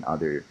smartphones and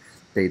other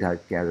data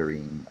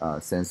gathering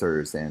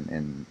sensors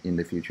and in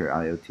the future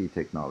IoT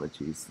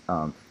technologies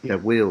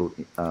that will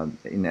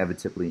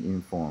inevitably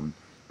inform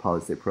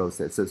policy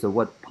process. So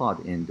what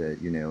part in the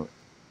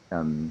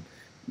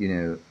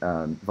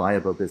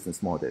viable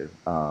business model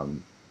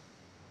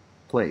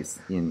plays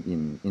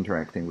in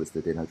interacting with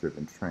the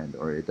data-driven trend,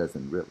 or it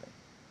doesn't really?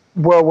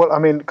 Well, I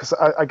mean, because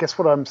I guess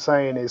what I'm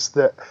saying is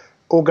that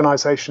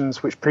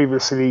organizations which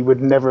previously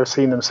would never have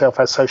seen themselves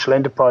as social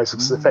enterprises,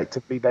 because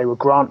effectively they were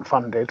grant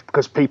funded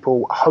because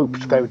people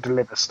hoped they would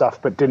deliver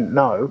stuff but didn't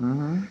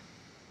know,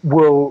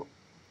 will,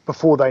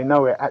 before they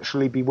know it,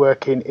 actually be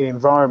working in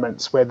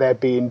environments where they're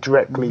being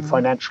directly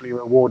financially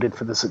rewarded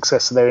for the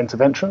success of their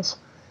interventions.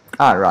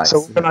 Right.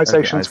 So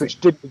organizations which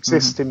didn't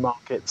exist in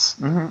markets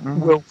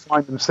will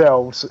find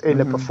themselves in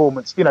a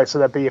performance, so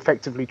they'll be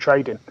effectively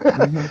trading.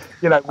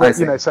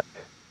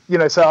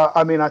 So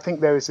I mean, I think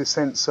there is a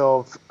sense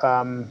of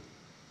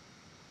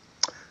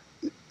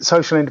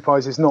social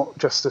enterprise is not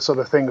just a sort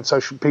of thing of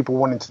social people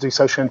wanting to do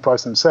social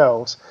enterprise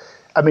themselves.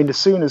 I mean, as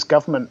soon as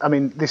government, I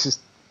mean, this is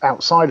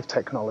outside of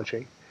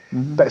technology,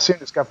 but as soon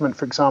as government,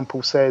 for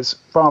example, says,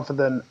 rather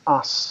than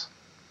us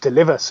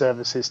deliver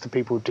services to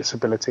people with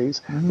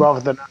disabilities, rather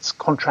than us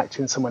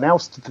contracting someone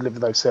else to deliver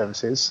those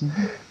services,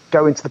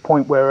 going to the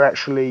point where we're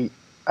actually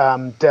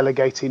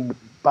delegating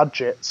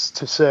budgets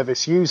to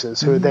service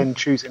users who are then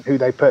choosing who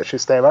they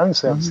purchase their own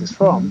services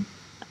from.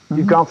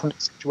 You've gone from a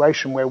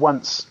situation where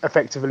once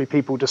effectively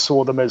people just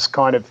saw them as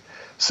kind of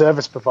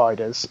service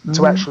providers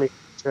to actually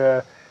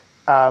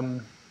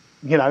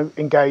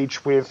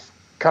engage with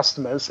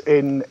customers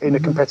in a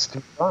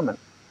competitive environment.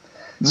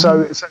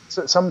 So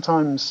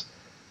sometimes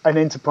an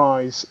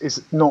enterprise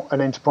is not an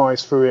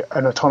enterprise for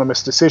an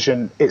autonomous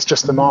decision. It's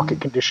just the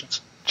market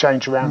conditions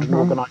change around an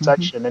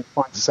organization and it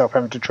finds itself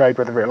having to trade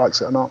whether it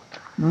likes it or not.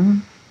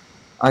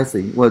 I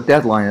see. Well,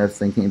 that line of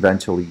thinking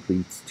eventually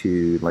leads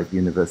to like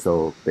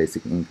universal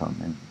basic income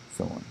and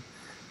so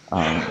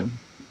on.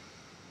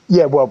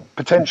 Yeah, well,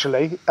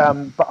 potentially,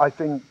 but I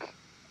think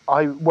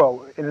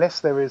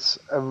unless there is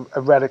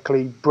a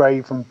radically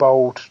brave and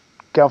bold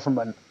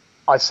government,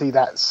 I see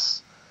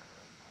that's.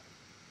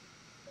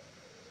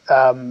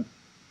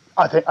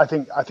 I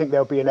think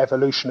there'll be an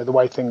evolution of the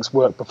way things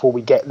work before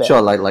we get there.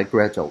 Sure, like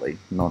gradually,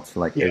 not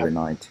like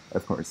overnight,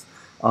 of course.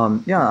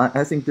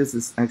 I think this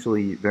is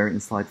actually very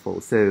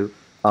insightful. So,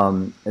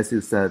 as you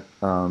said,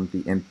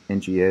 the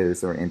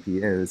NGOs or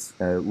NPOs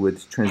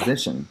would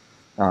transition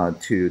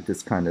to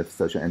this kind of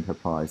social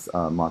enterprise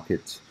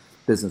market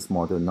business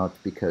model, not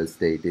because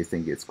they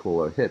think it's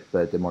cool or hip,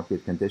 but the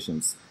market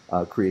conditions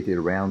created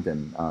around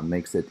them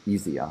makes it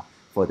easier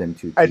for them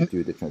to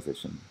do the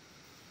transition.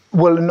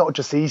 Well, not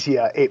just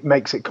easier, it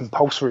makes it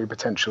compulsory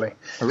potentially.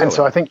 Oh, really? And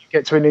so I think you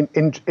get to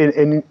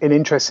an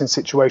interesting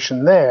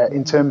situation there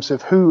in terms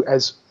of who,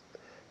 as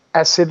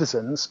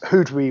citizens,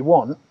 who do we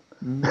want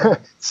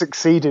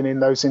succeeding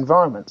in those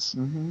environments?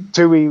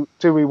 Do we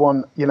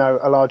want,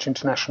 a large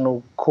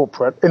international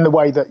corporate in the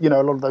way that, a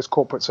lot of those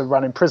corporates are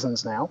running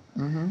prisons now,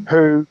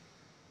 who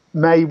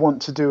may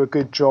want to do a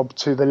good job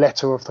to the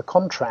letter of the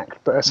contract,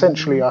 but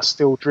essentially are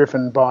still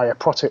driven by a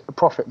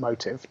profit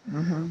motive?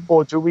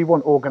 Or do we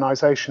want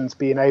organizations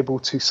being able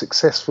to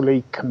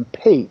successfully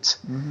compete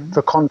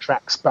for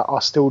contracts, but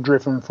are still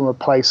driven from a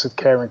place of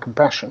care and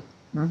compassion?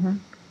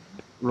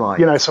 Right.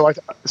 You know, so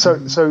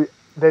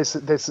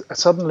there's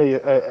suddenly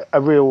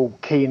a real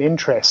keen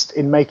interest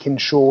in making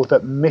sure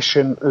that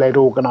mission-led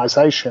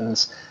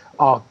organisations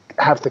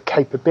have the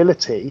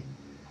capability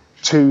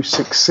to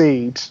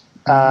succeed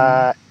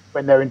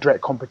when they're in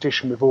direct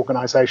competition with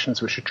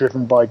organisations which are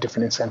driven by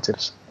different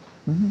incentives.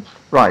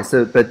 Right.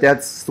 So, but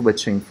that's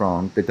switching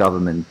from the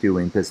government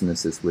doing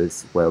businesses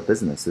with, well,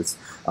 businesses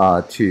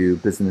to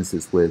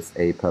businesses with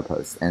a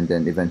purpose, and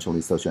then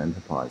eventually social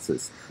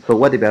enterprises. But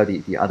what about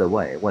the other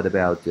way? What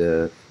about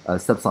the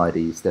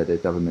subsidies that the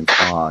governments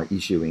are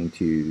issuing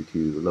to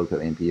local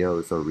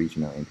NPOs or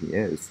regional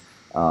NPOs?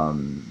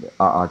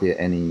 Are there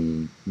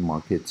any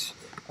market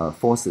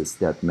forces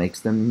that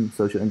makes them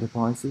social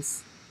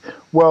enterprises?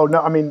 Well,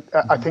 no, I mean,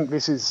 I think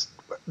this is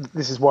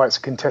why it's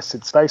a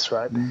contested space,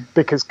 right?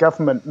 Because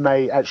government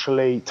may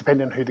actually,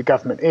 depending on who the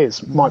government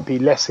is, might be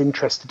less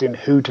interested in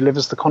who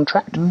delivers the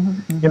contract.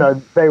 You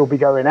know, they will be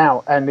going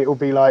out and it will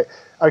be like,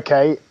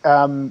 okay,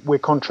 we're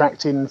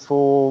contracting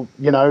for,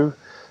 you know,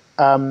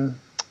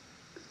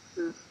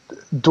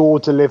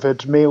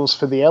 door-delivered meals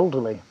for the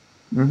elderly.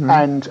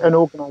 And an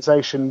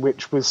organisation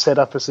which was set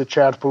up as a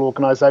charitable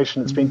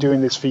organisation that's been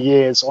doing this for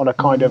years on a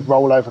kind of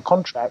rollover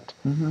contract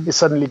is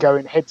suddenly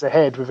going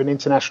head-to-head with an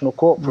international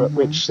corporate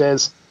which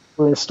says,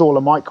 we'll install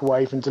a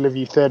microwave and deliver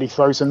you 30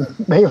 frozen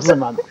meals a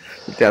month.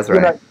 That's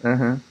right. You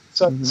know?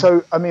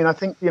 So, I mean, I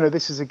think, you know,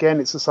 this is,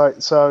 again, it's just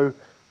like, so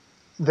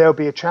there'll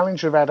be a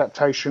challenge of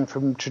adaptation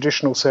from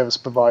traditional service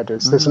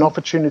providers. There's an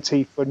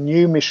opportunity for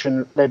new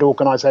mission-led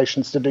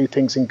organisations to do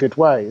things in good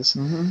ways.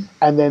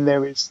 And then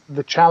there is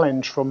the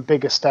challenge from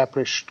big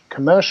established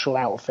commercial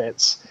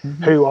outfits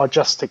who are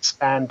just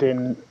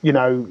expanding, you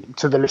know,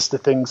 to the list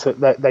of things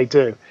that they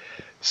do.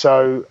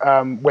 So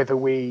whether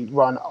we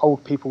run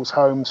old people's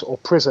homes or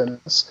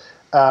prisons,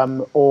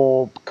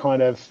 or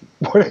kind of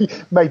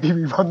maybe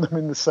we run them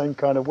in the same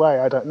kind of way,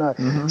 I don't know.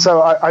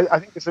 So I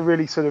think it's a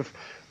really sort of,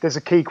 there's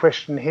a key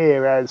question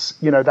here as,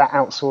 you know, that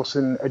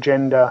outsourcing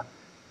agenda,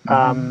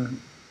 I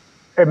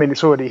mean,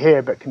 it's already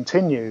here, but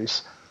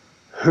continues.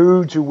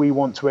 Who do we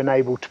want to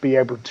enable to be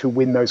able to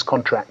win those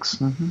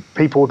contracts?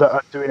 People that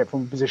are doing it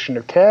from a position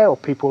of care, or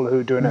people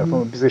who are doing it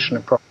from a position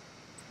of profit?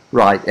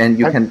 Right, and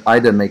you can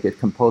either make it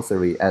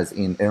compulsory, as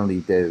in only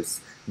those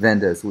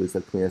vendors with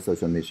a clear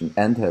social mission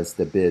enters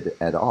the bid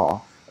at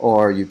all,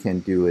 or you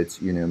can do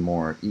it, you know,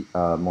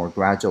 more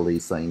gradually,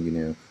 saying, you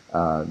know,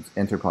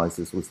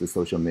 enterprises with the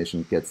social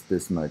mission gets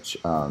this much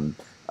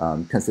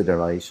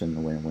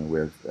consideration when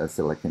we're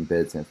selecting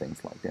bids and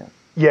things like that.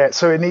 Yeah,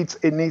 so it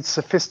needs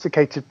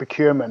sophisticated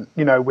procurement,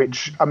 you know,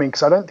 which, I mean,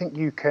 because I don't think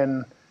you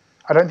can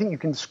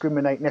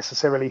discriminate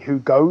necessarily who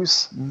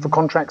goes for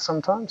contracts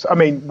sometimes. I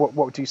mean, what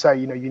would you say?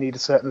 You know, you need a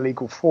certain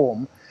legal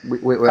form.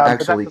 We're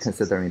actually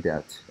considering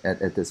that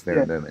at this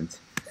very moment.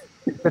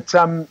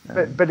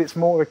 But it's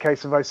more a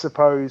case of, I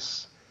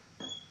suppose,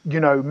 you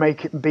know,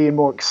 being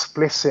more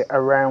explicit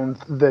around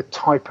the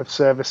type of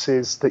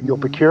services that you're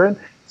procuring.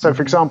 So,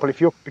 for example,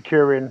 if you're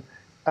procuring,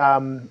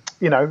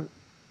 you know,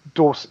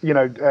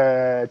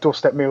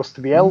 doorstep meals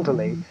to the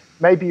elderly,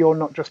 maybe you're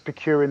not just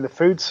procuring the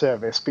food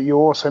service, but you're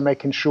also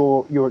making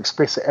sure you're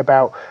explicit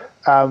about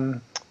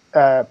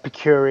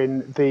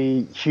procuring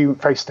the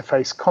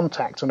face-to-face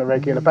contact on a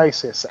regular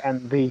basis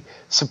and the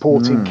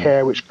supporting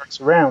care which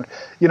goes around.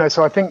 You know,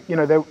 so I think, you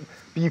know,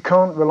 you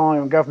can't rely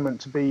on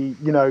government to be,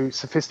 you know,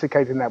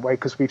 sophisticated in that way,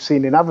 because we've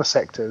seen in other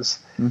sectors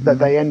that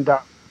they end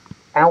up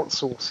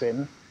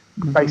outsourcing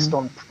based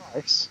on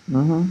price,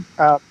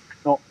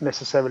 not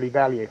necessarily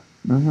value.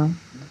 And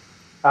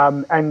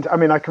I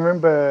mean, I can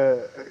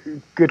remember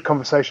good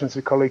conversations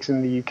with colleagues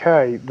in the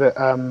UK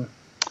that,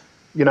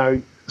 you know,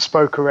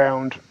 spoke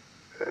around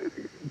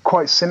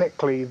quite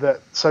cynically that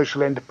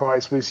social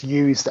enterprise was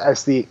used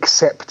as the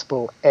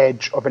acceptable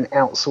edge of an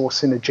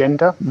outsourcing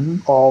agenda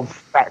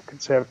of that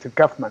Conservative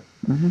government.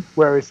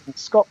 Whereas in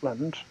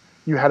Scotland,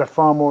 you had a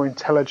far more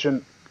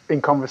intelligent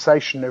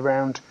conversation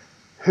around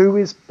who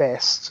is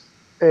best,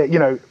 you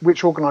know,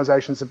 which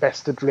organisations are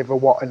best to deliver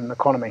what in an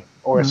economy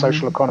or a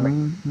social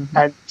economy.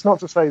 And it's not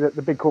to say that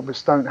the big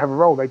corporates don't have a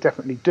role, they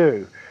definitely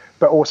do,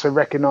 but also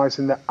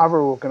recognising that other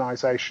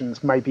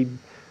organisations may be,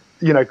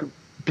 you know,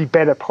 be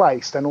better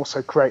placed and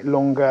also create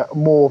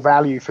more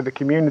value for the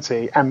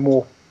community and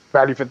more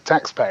value for the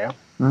taxpayer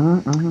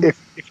if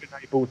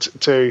enabled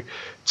to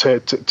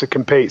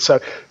compete. So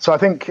I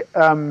think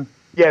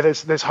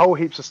there's whole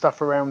heaps of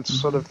stuff around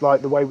sort of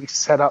like the way we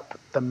set up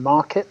the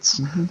markets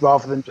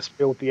rather than just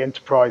build the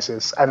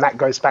enterprises, and that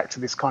goes back to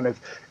this kind of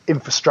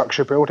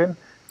infrastructure building.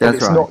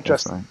 It's not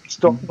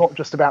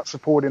just about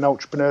supporting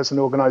entrepreneurs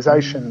and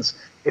organisations.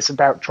 It's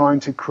about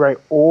trying to create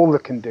all the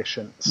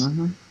conditions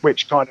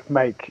which kind of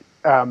make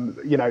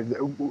you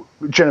know,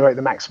 generate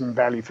the maximum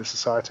value for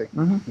society.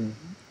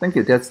 Thank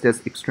you. That's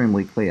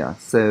extremely clear.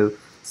 So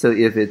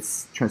if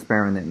it's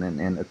transparent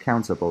and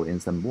accountable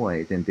in some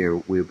way, then there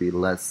will be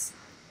less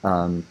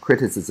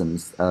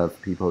criticisms of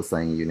people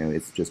saying, you know,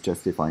 it's just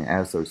justifying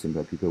outsourcing,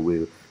 but people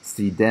will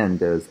see then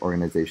those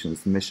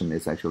organizations' mission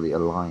is actually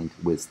aligned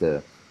with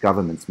the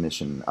government's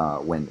mission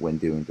when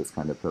doing this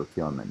kind of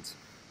procurement.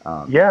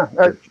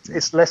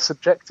 It's less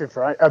subjective,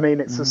 right? I mean,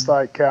 it's just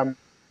like,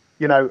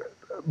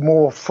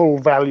 more full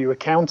value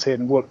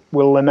accounting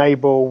will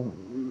enable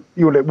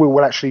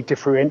will actually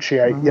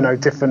differentiate,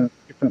 different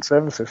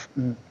services.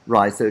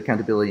 Right. So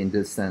accountability in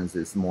this sense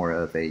is more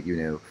of a,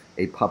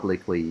 a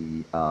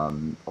publicly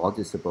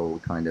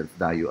auditable kind of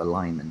value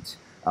alignment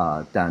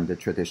than the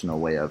traditional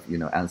way of,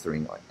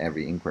 answering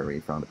every inquiry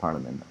from the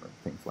parliament or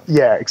things like that.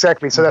 Yeah,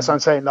 exactly. So that's what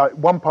I'm saying. Like,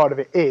 one part of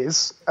it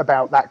is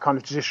about that kind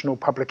of traditional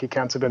public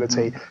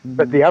accountability,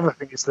 but the other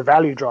thing is the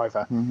value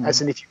driver.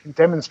 As in, if you can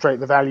demonstrate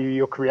the value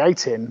you're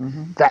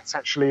creating, that's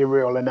actually a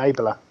real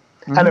enabler.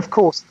 And of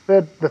course,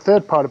 the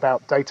third part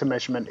about data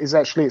measurement is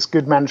actually it's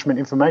good management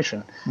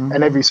information,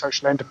 and every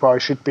social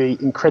enterprise should be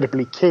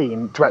incredibly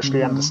keen to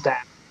actually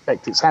understand the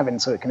effect it's having,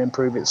 so it can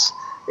improve its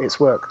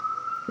work.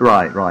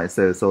 Right.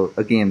 So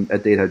again, a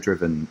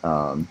data-driven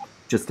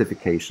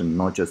justification,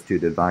 not just to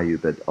the value,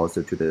 but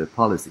also to the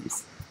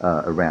policies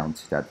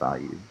around that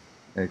value.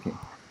 Okay.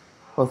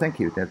 Well, thank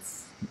you.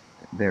 That's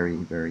very,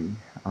 very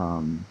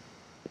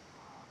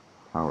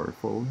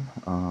powerful.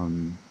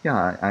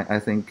 I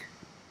think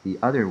the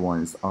other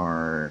ones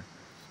are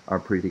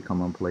pretty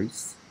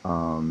commonplace.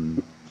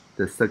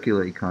 The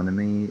circular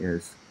economy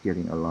is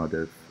getting a lot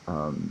of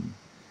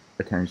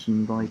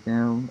attention right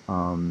now.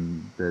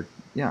 But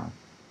yeah,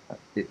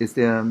 is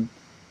there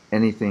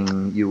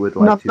anything you would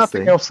like to say?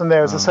 Nothing else in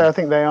there. As I say, I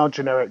think they are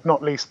generic,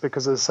 not least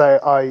because, as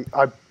I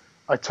say,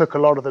 I took a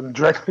lot of them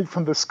directly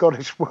from the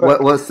Scottish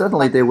word. Well,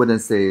 certainly they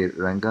wouldn't say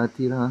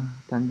rangatira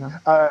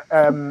tanga.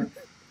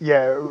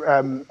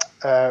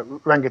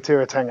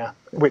 Rangatira tanga,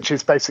 which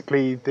is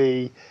basically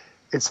the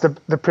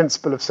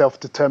principle of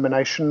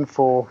self-determination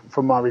for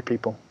Maori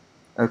people.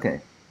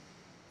 Okay,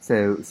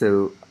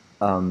 so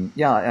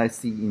I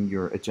see in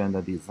your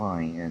agenda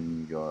design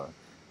and your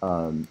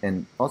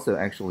and also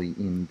actually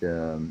in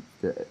the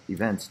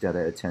events that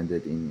I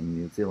attended in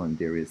New Zealand,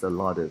 there is a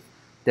lot of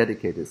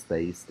dedicated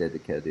space,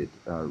 dedicated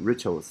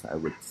rituals, I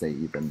would say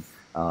even,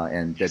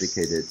 and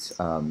dedicated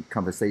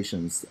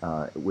conversations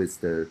with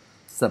the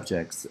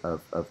subjects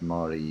of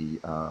Maori,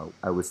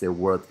 I would say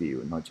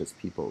worldview, not just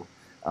people.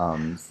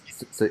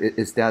 So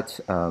is that,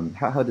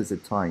 how does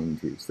it tie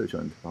into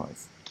social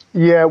enterprise?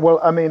 Yeah, well,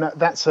 I mean,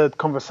 that's a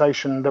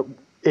conversation that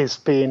is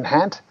being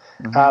had.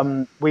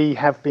 We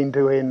have been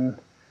doing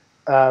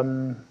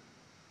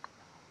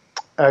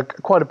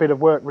quite a bit of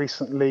work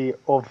recently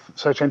of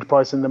social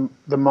enterprise in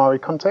the Maori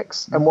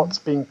context. And what's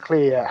been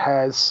clear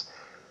has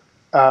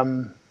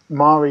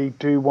Maori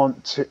do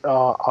want to,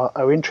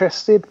 are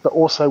interested, but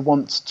also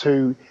wants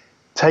to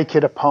take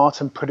it apart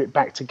and put it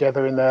back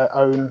together in their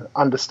own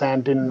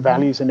understanding,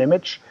 values and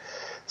image.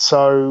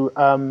 So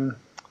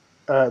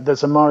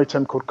there's a Maori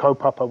term called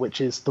kaupapa,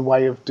 which is the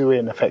way of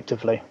doing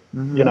effectively,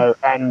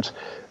 and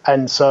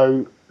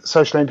so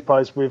social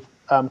enterprise with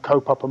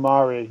kaupapa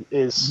Maori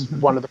is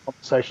one of the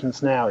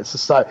conversations now. It's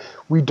just like,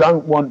 we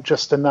don't want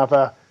just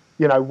another,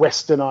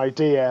 Western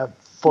idea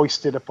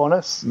foisted upon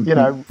us,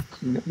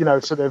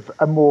 sort of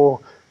a more,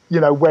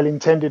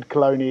 well-intended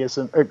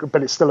colonialism,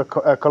 but it's still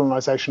a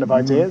colonization of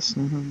ideas.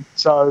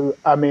 So,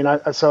 I mean,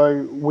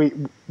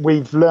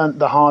 we've learned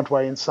the hard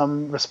way in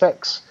some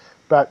respects,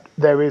 but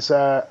there is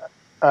a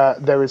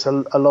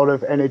lot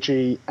of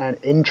energy and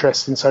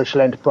interest in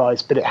social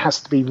enterprise, but it has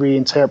to be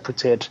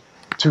reinterpreted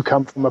to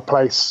come from a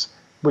place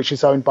which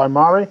is owned by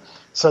Maori.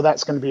 So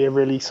that's going to be a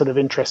really sort of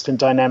interesting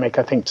dynamic,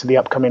 I think, to the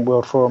upcoming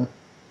World Forum.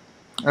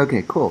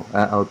 Okay, cool.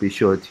 I'll be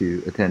sure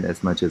to attend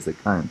as much as I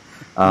can,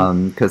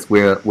 because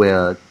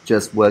we're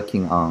just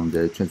working on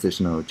the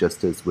transitional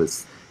justice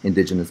with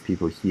indigenous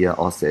people here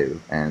also,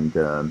 and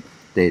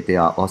they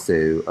are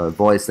also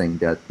voicing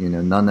that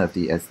none of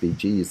the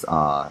SDGs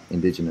are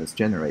indigenous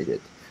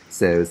generated,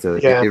 so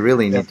they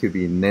really need to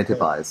be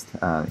nativized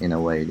in a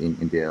way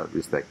in their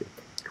respective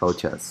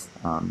cultures.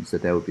 So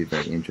that would be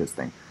very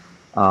interesting.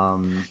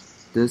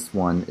 This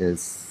one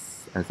is,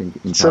 I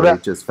think, entirely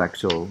just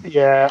factual.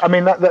 Yeah, I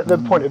mean,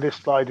 the point of this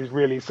slide is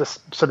really just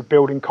sort of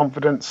building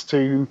confidence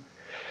to,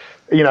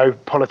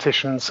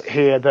 politicians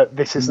here that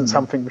this isn't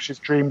something which is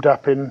dreamed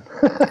up in,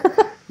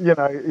 in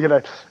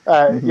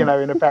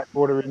a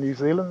backwater in New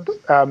Zealand.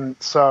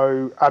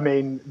 So, I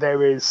mean,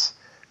 there is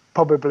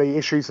probably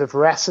issues of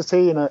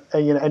veracity in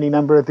any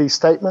number of these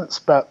statements,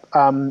 but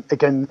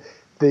again,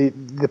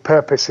 the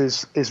purpose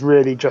is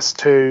really just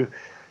to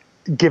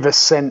give a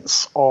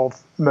sense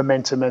of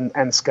momentum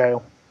and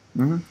scale.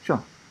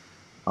 Sure.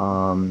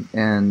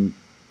 And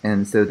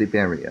so the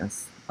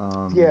barriers.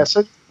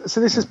 So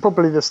this is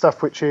probably the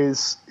stuff which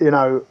is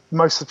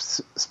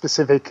most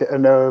specific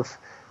and of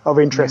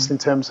interest in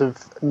terms of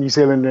New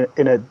Zealand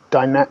in a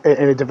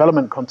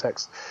development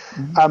context.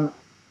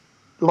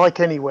 Like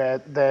anywhere,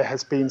 there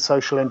has been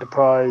social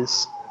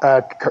enterprise,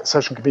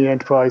 social community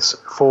enterprise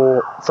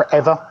for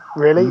forever,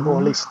 really, or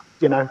at least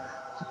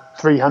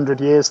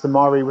 300 years. The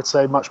Maori would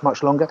say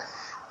much longer.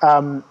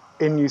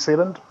 In New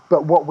Zealand,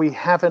 but what we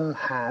haven't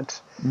had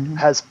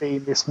has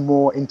been this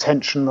more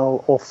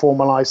intentional or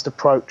formalized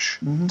approach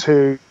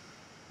to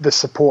the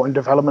support and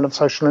development of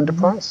social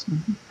enterprise.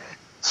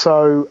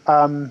 So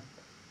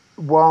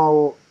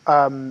while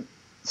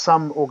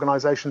some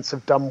organisations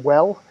have done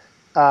well,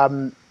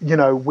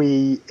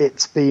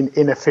 it's been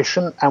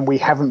inefficient, and we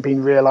haven't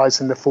been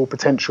realising the full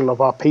potential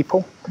of our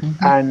people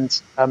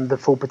and the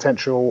full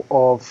potential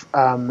of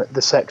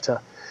the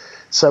sector.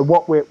 So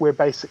what we're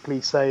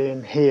basically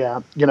saying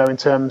here, in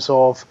terms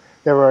of,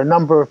 there are a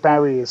number of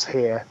barriers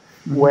here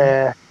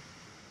where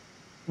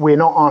we're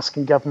not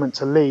asking government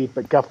to lead,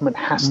 but government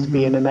has to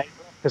be an enabler,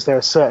 because there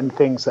are certain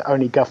things that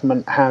only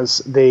government has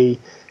the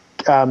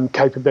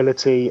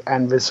capability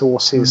and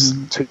resources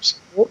to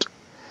support.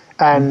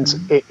 And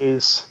it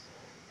is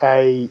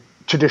a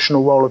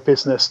traditional role of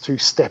business to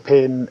step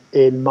in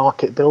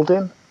market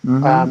building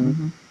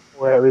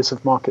or areas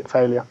of market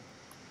failure.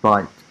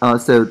 Right.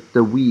 So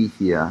the we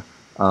here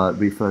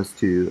refers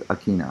to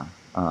Akina,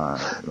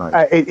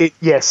 right?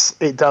 Yes,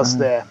 it does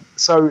there.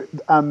 So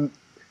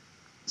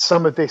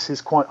some of this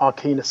is quite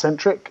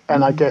Arkina-centric,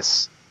 and I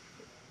guess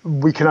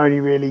we can only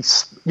really,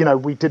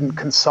 we didn't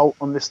consult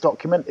on this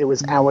document. It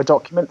was our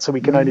document, so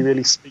we can only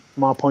really speak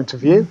from our point of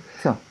view.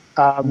 Sure.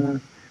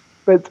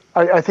 But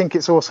I think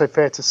it's also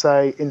fair to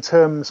say, in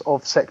terms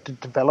of sector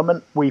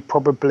development, we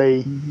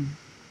probably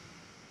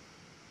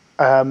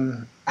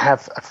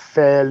have a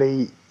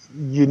fairly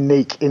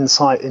unique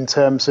insight, in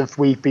terms of,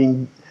 we've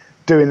been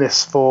doing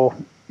this for,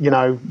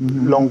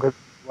 longer than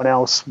anyone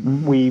else.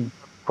 We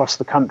across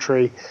the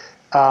country.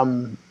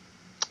 And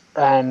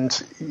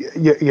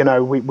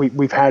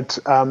we've had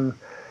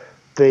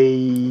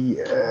the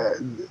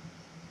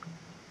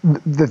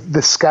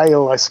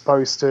scale, I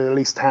suppose, to at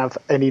least have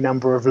any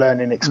number of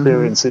learning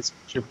experiences,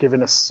 which have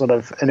given us sort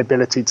of an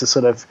ability to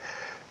sort of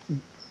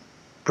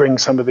bring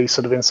some of these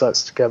sort of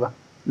insights together.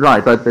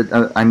 Right, but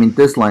I mean,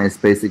 this line is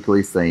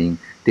basically saying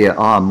there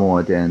are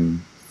more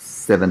than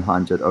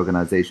 700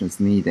 organizations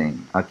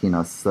needing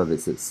Akina's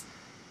services,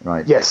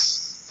 right?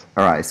 Yes.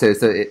 All right, so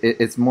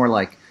it's more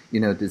like,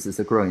 this is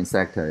a growing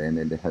sector, and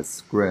it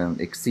has grown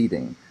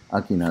exceeding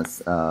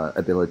Akina's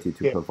ability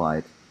to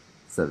provide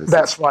services.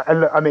 That's right.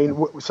 And look, I mean,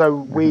 so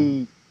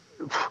we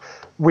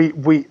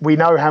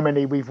know how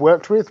many we've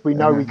worked with. We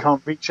know we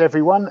can't reach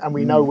everyone, and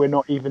we know we're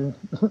not even,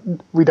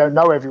 we don't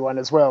know everyone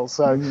as well.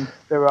 So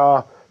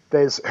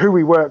there's who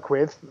we work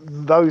with,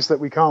 those that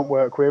we can't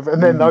work with,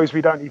 and then those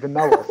we don't even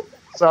know of.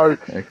 So,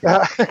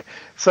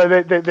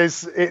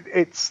 there's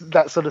it's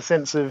that sort of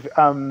sense of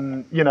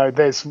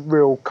there's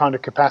real kind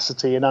of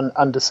capacity and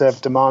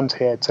underserved demand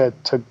here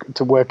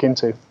to work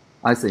into.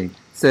 I see.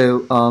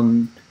 So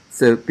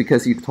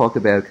because you talk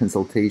about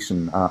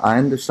consultation, I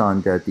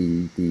understand that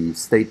the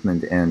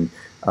statement and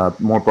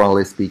more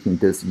broadly speaking,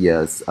 this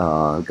year's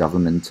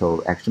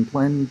governmental action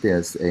plan,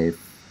 there's a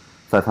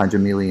 500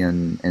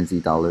 million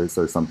NZ dollars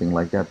or something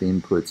like that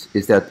being put.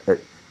 Is that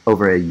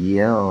over a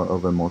year or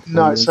over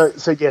multiple years?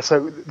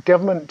 So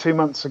government 2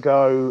 months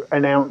ago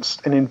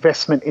announced an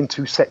investment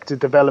into sector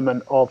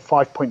development of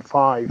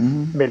 5.5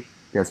 million.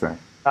 That's right.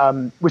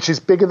 Which is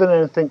bigger than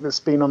anything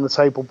that's been on the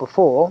table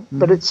before,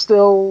 but it's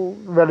still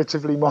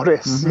relatively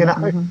modest,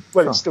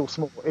 Well, it's still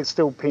small. It's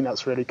still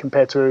peanuts, really,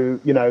 compared to,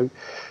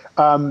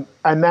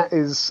 and that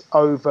is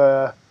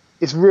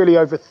it's really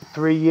over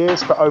 3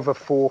 years, but over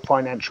 4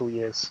 financial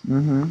years.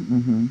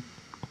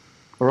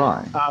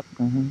 Right.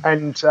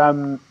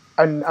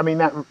 And I mean,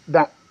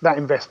 that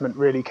investment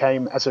really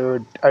came as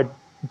a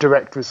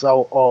direct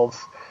result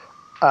of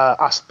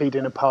us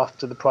beating a path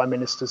to the Prime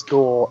Minister's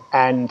door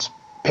and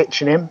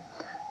pitching him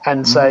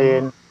and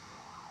saying,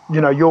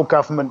 your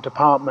government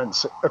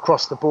departments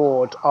across the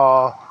board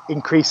are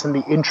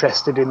increasingly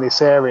interested in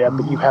this area,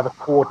 but you have a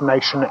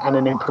coordination and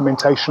an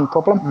implementation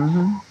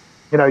problem.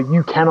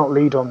 You cannot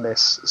lead on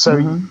this. So,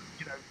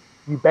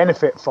 you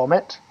benefit from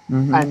it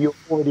and you're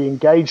already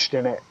engaged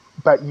in it,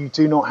 but you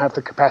do not have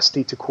the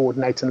capacity to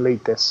coordinate and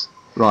lead this.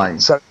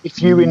 Right. So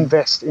if you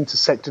invest into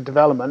sector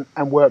development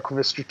and work with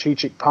a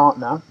strategic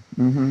partner,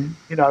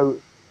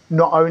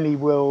 not only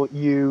will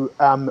you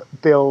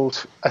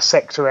build a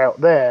sector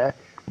out there,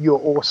 you'll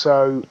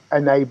also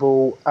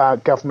enable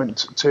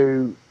government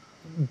to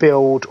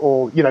build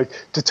or,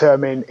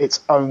 determine its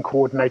own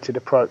coordinated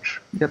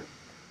approach. Yep.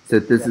 So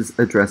this is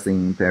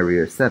addressing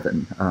barrier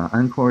 7,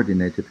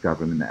 uncoordinated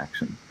government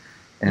action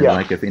and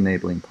lack of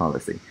enabling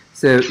policy.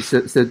 So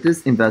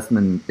this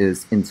investment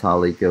is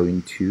entirely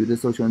going to the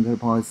social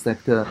enterprise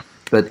sector,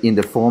 but in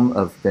the form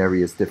of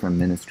various different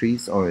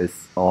ministries, or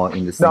is all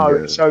in the same?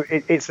 No, so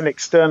it's an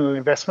external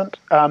investment.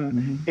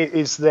 It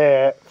is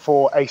there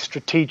for a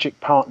strategic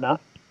partner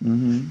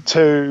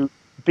to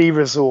be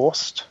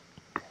resourced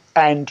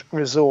and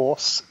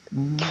resource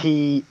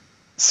key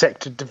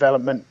sector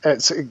development,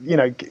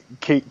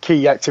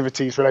 key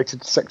activities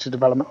related to sector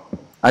development.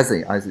 I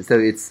see. So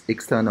it's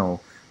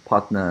external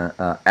partner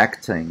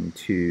acting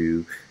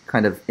to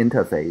kind of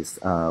interface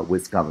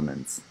with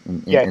governments.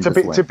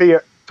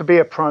 To be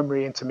a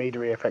primary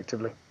intermediary,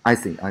 effectively. I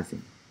see.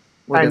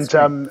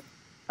 Well,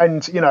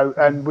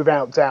 and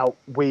without doubt,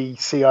 we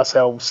see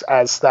ourselves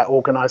as that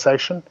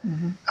organisation.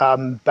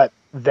 But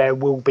there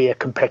will be a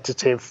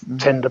competitive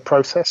tender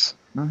process.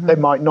 They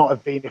might not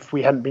have been if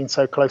we hadn't been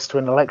so close to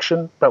an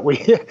election, but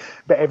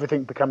but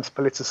everything becomes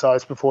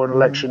politicized before an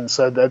election,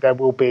 so there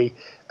will be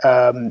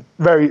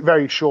very,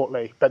 very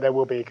shortly, but there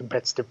will be a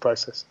competitive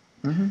process.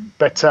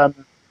 But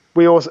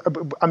we also,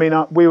 I mean,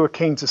 we were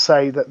keen to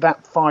say that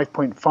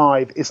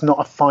 5.5 is not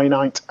a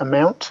finite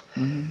amount.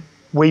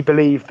 We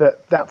believe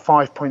that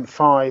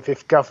 5.5,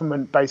 if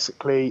government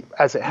basically,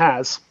 as it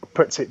has,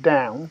 puts it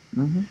down,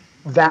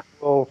 that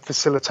will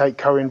facilitate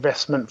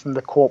co-investment from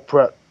the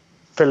corporate,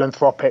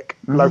 philanthropic,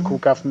 local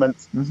government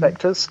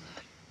sectors.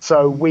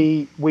 So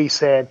we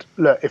said,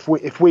 look,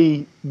 if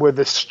we were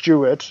the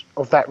steward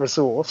of that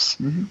resource,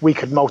 we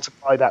could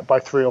multiply that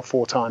by 3 or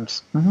 4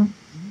 times.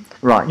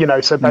 Right. You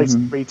know, so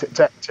basically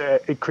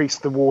to increase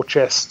the war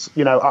chest,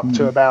 you know, up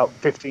to about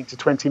 15 to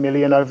 20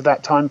 million over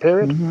that time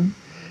period.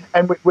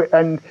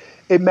 And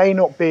it may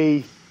not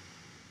be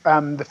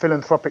the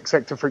philanthropic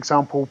sector, for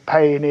example,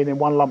 paying in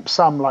one lump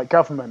sum like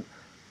government,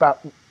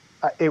 but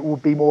it will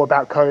be more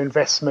about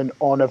co-investment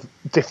on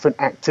different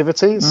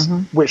activities,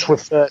 which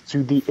refer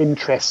to the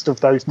interest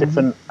of those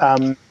different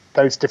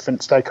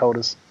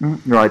stakeholders.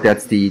 Right,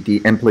 that's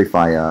the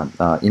amplifier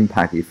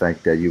impact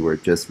effect that you were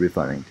just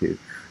referring to.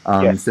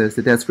 Yes. So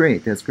that's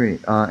great. That's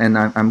great. And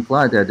I'm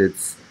glad that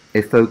it's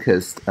a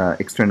focused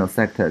external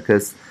sector,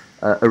 because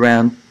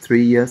around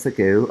 3 years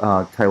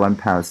ago, Taiwan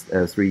passed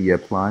a 3-year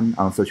plan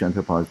on social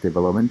enterprise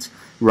development,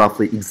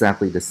 roughly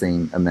exactly the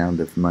same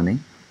amount of money.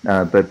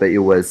 But it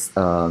was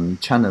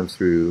channeled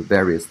through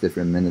various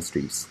different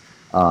ministries,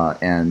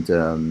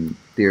 and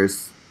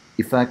there's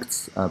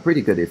effects,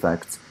 pretty good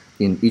effects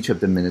in each of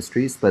the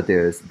ministries, but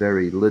there's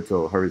very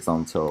little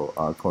horizontal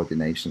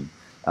coordination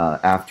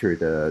after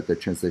the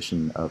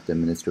transition of the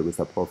minister with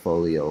a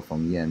portfolio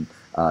from Yan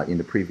in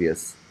the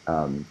previous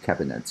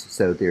cabinet.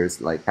 So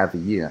there's like half a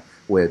year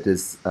where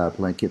this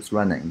plan keeps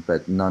running,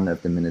 but none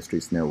of the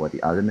ministries know what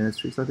the other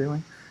ministries are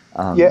doing.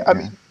 I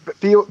mean, but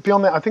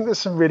beyond that, I think there's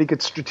some really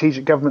good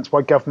strategic governments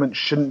why government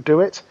shouldn't do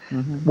it.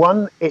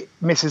 One, it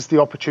misses the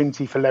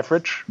opportunity for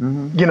leverage.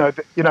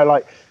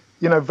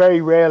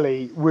 Very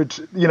rarely would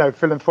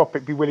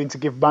philanthropic be willing to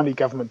give money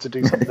government to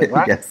do something,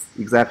 right? Yes,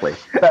 exactly.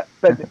 But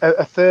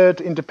a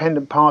third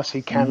independent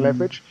party can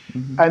leverage,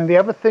 and the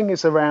other thing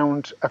is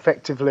around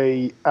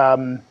effectively,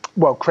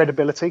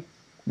 credibility.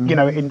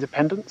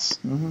 Independence,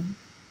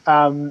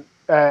 and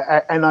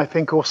I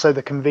think also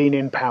the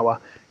convening power.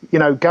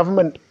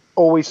 Government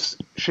always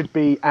should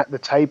be at the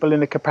table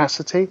in a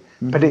capacity,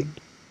 but it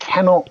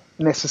cannot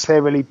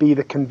necessarily be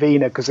the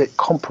convener because it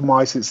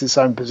compromises its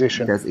own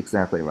position. That's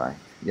exactly right.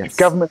 Yes. If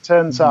government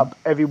turns up,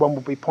 everyone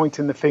will be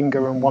pointing the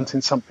finger and wanting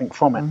something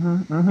from it.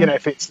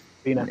 If it's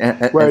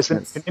whereas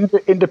an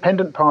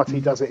independent party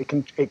does it,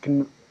 it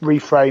can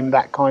reframe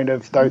that kind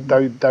of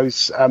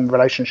those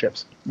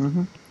relationships.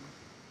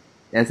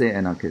 As an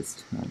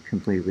anarchist, I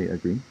completely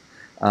agree.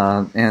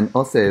 And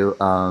also,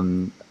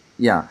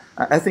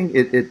 I think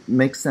it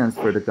makes sense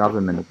for the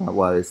government,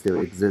 while it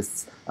still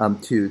exists,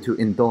 to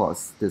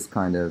endorse this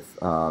kind of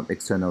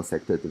external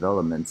sector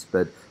development.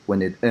 But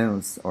when it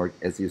owns, or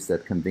as you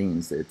said,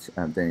 convenes it,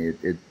 then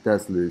it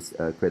does lose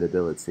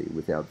credibility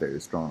without very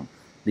strong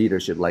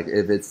leadership. Like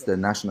if it's the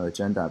national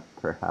agenda,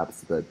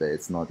 perhaps, but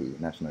it's not the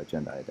national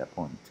agenda at that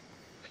point.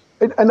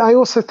 And I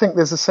also think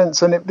there's a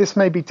sense, and this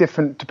may be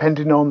different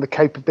depending on the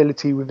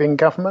capability within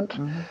government,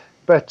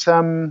 but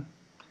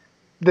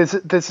there's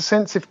a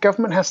sense if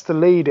government has to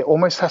lead, it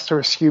almost has to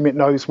assume it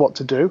knows what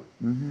to do.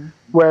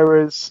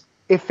 Whereas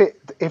if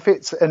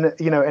it's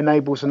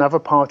enables another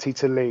party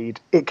to lead,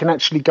 it can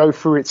actually go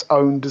through its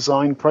own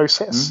design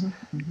process,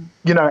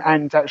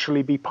 and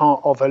actually be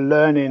part of a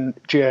learning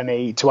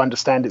journey to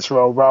understand its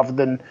role, rather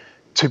than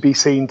to be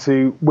seen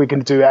to we're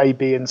going to do A,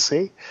 B, and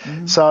C.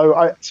 So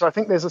I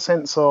think there's a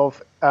sense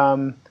of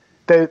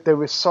there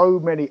was so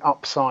many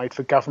upside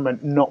for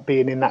government not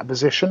being in that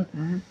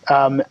position,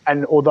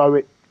 and although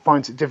it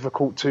finds it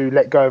difficult to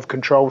let go of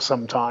control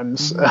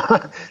sometimes,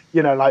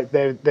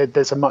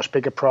 there's a much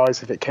bigger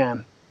prize if it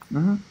can.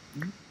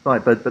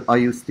 Right, but are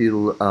you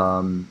still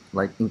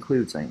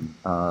including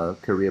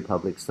career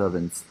public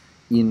servants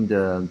in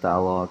the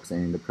dialogues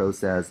and in the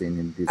process and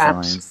in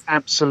designs?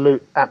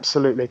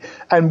 Absolutely.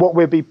 And what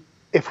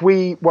if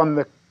we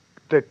won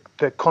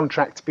the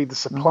contract to be the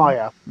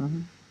supplier,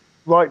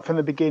 right from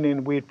the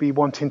beginning, we'd be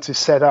wanting to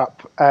set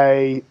up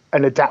an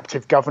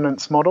adaptive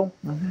governance model,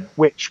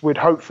 which would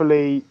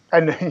hopefully,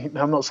 and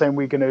I'm not saying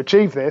we're going to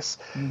achieve this,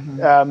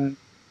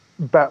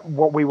 but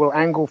what we will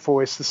angle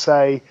for is to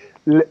say,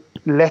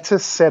 let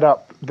us set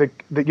up the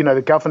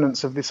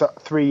governance of this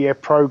 3-year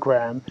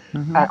program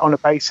on a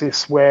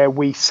basis where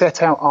we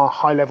set out our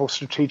high-level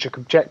strategic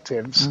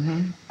objectives,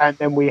 and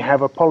then we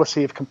have a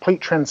policy of complete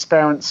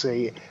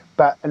transparency,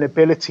 but an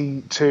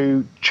ability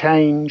to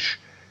change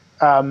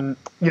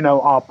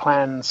our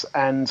plans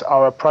and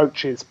our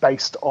approaches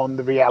based on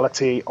the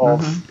reality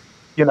of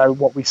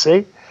what we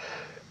see.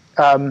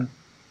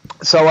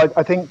 So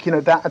I think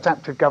that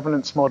adaptive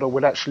governance model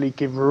would actually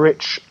give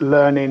rich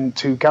learning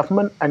to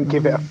government and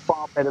give it a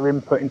far better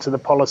input into the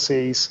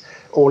policies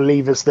or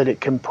levers that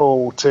it can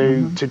pull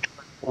to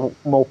drive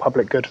more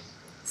public good.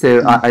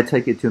 So I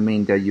take it to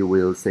mean that you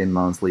will say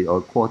monthly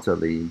or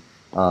quarterly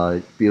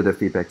build a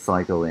feedback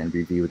cycle and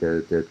review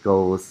the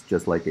goals,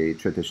 just like a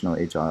traditional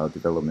agile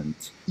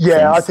development.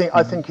 Yeah, sense.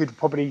 I think you'd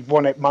probably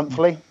want it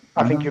monthly.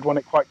 I think you'd want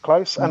it quite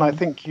close, and I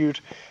think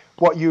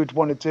what you'd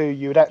want to do,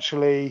 you'd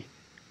actually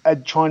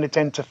try and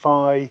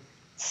identify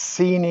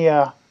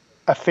senior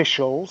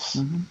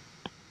officials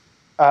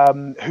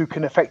who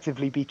can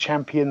effectively be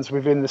champions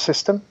within the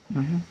system.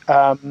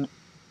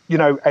 You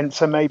know, and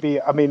so maybe,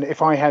 I mean,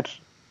 if I had,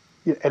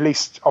 at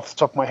least off the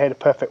top of my head, a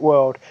perfect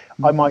world,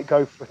 I might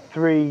go for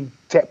 3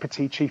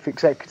 deputy chief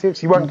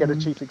executives. You won't get a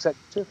chief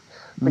executive,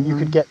 but you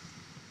could get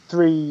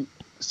 3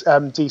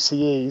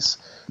 DCEs,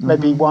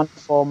 maybe one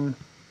from,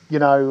 you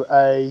know,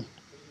 a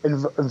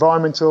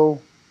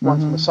environmental, one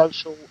from a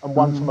social, and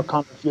one from a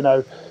kind of, you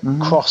know,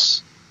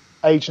 cross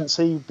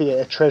agency, be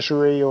it a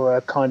treasury or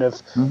a kind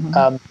of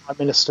prime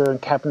minister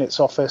and cabinet's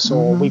office,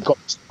 or we've got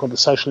the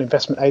social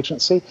investment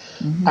agency.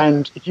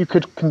 And if you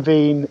could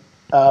convene,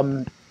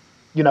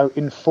 you know,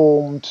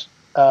 informed,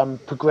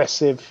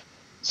 progressive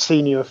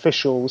senior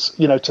officials,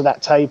 you know, to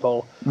that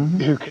table,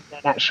 who can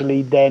then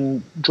actually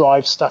then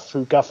drive stuff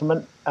through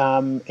government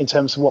in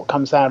terms of what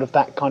comes out of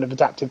that kind of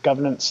adaptive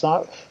governance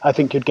style, I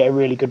think you'd get a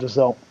really good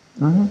result.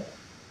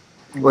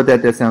 Well,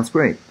 that sounds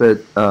great, but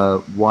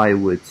why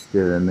would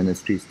the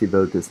ministries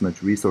devote this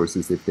much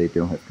resources if they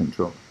don't have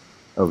control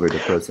over the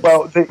process?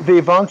 Well, the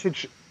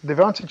advantage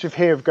of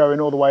here of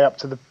going all the way up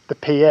to the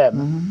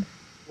PM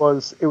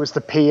was it was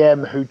the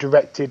PM who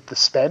directed the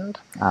spend,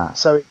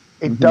 so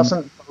it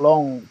doesn't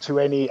belong to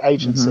any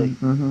agency.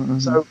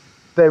 So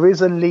there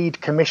is a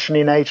lead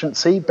commissioning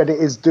agency, but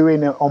it is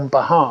doing it on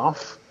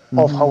behalf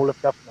of whole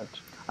of government.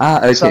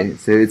 Okay,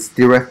 so it's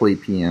directly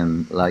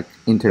PM, like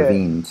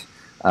intervened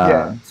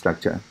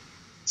structure.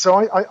 So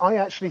I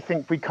actually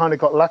think we kind of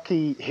got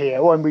lucky here,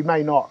 or and we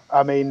may not.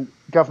 I mean,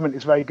 government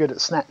is very good at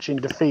snatching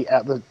defeat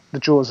out the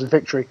jaws of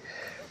victory,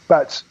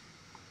 but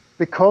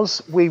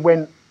because we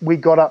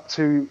got up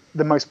to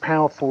the most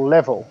powerful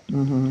level,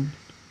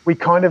 we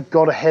kind of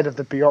got ahead of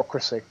the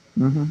bureaucracy.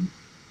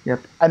 Yep.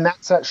 And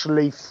that's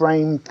actually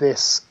framed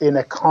this in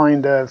a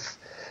kind of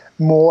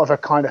more of a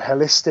kind of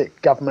holistic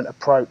government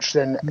approach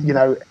than, you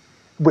know,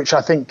 which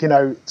I think, you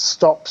know,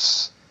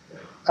 stops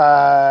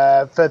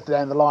further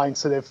down the line,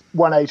 sort of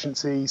one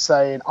agency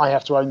saying, I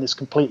have to own this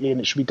completely and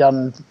it should be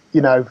done,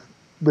 you know,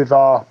 with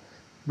our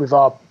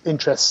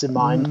interests in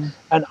mind,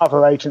 and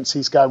other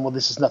agencies going, well,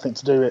 this has nothing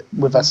to do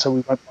with us, so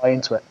we won't buy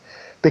into it.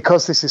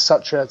 Because this is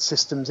such a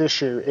systems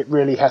issue, it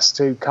really has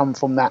to come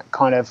from that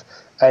kind of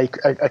a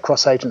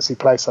cross-agency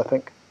place, I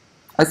think.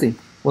 I see.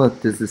 Well,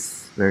 this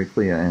is very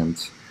clear, and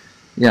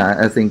yeah,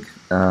 I think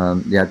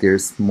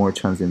there's more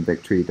chance in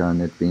victory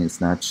than it being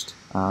snatched.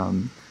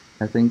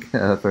 I think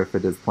for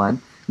this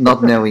plan,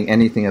 not knowing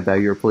anything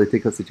about your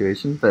political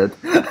situation, but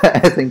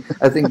I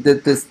think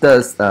that this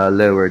does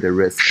lower the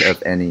risk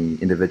of any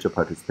individual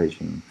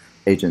participation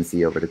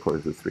agency over the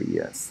course of 3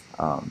 years.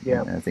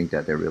 And I think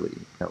that really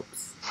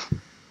helps.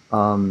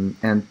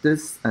 And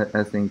this,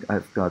 I think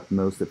I've got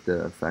most of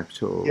the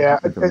factual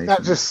information.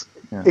 That just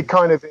it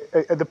kind of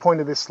the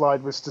point of this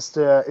slide was just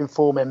to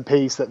inform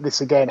MPs that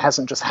this again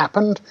hasn't just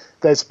happened.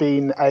 There's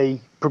been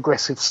a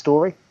progressive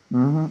story.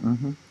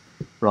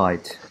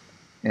 Right.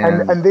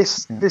 And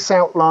this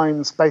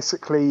outlines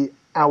basically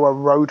our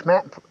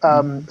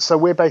roadmap. So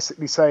we're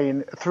basically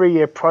saying a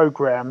 3-year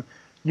program,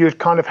 you'd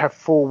kind of have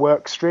 4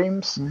 work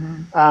streams.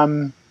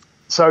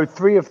 So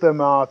 3 of them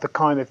are the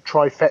kind of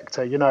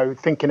trifecta, you know,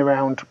 thinking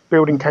around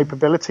building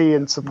capability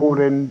and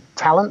supporting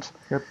talent.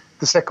 Yep.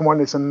 The second one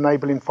is an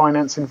enabling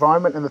finance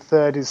environment. And the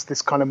third is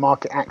this kind of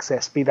market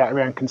access, be that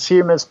around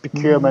consumers,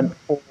 procurement,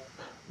 or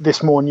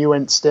this more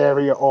nuanced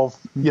area of,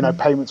 you know,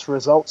 payments for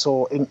results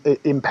or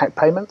impact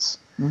payments.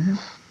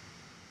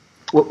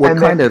 What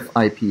kind of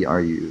IP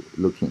are you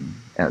looking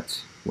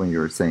at when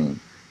you're saying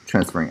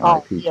transferring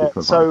IP to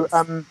providers?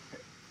 So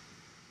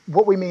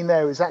what we mean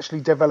there is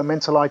actually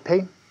developmental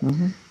IP.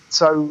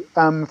 So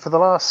for the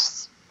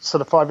last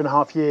sort of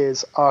 5.5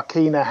 years,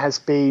 Arcana has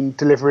been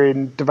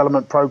delivering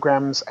development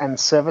programs and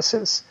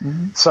services.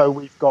 So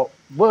we've got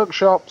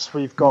workshops,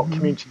 we've got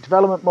community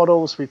development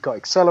models, we've got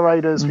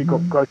accelerators, we've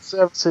got growth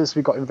services,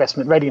 we've got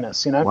investment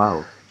readiness. You know,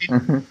 wow.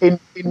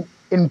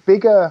 in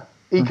bigger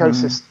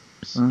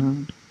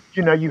ecosystems,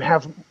 you know, you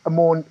have a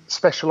more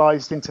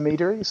specialized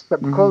intermediaries,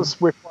 but because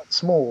we're quite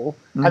small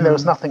and there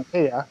was nothing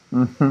here,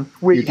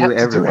 we had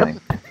to do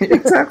everything.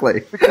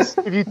 Exactly. Because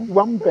if you do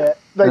one bit,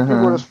 they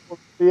people will just fall off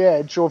the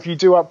edge, or if you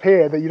do up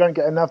here, that you don't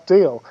get enough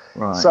deal.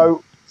 Right.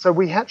 So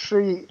we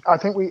actually, I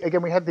think we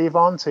had the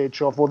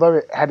advantage of, although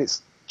it had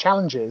its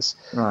challenges,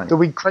 that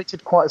we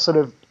created quite a sort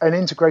of an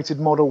integrated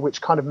model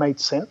which kind of made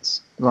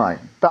sense. Right.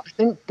 But I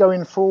think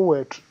going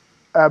forward,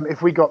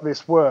 if we got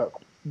this work,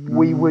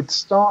 we would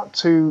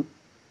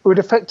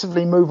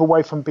effectively move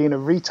away from being a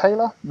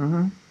retailer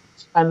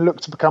and look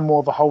to become more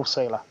of a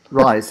wholesaler.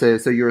 Right. So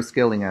you're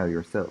scaling out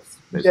yourselves.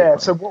 Basically. Yeah.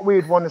 So what we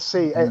would want to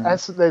see,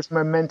 as there's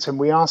momentum,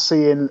 we are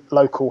seeing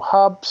local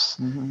hubs,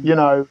 you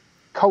know,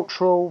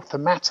 cultural,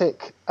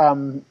 thematic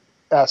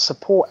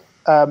support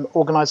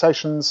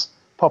organisations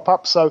pop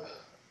up. So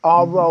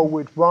our role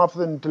would, rather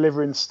than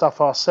delivering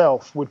stuff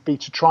ourselves, would be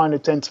to try and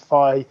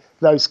identify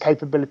those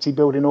capability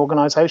building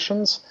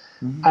organisations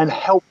and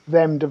help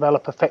them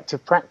develop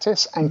effective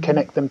practice and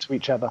connect them to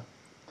each other.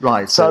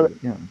 Right. So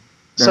yeah.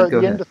 So at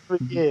the end of 3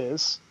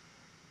 years,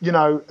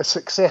 a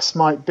success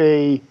might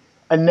be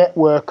a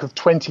network of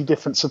 20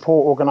 different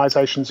support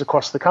organisations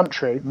across the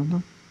country,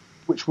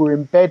 which were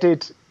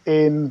embedded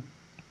in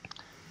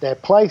their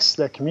place,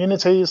 their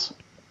communities,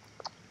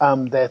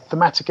 their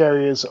thematic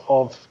areas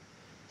of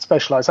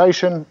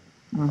specialisation,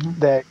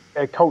 their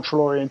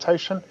cultural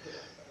orientation,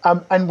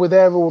 and we're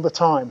there all the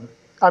time.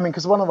 I mean,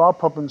 because one of our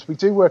problems, we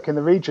do work in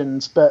the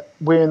regions, but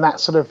we're in that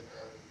sort of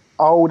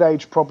old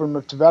age problem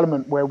of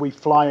development where we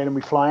fly in and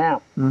we fly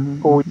out,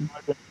 or we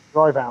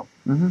drive out.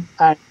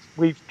 And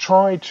we've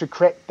tried to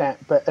correct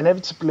that, but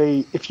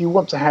inevitably, if you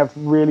want to have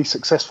really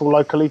successful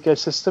local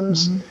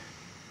ecosystems,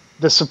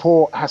 the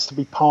support has to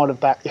be part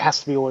of that. It has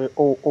to be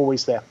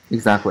always there.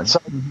 Exactly.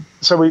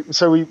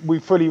 So we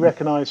fully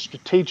recognise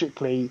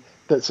strategically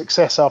that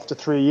success after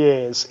 3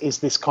 years is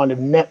this kind of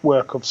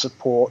network of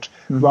support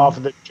rather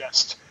than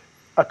just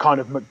a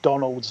kind of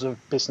McDonald's of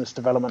business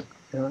development.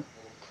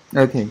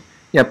 Okay.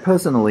 Yeah,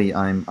 personally,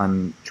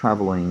 I'm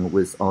traveling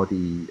with all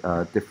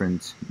the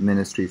different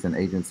ministries and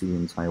agencies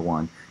in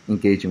Taiwan,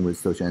 engaging with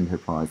social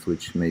enterprise,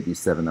 which may be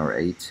 7 or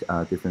 8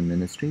 different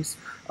ministries,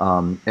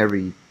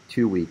 every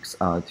 2 weeks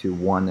to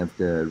one of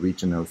the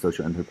regional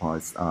social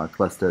enterprise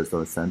clusters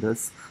or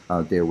centers.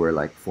 There were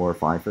like 4 or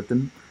 5 of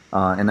them.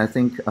 And I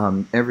think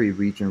every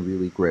region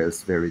really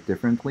grows very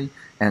differently.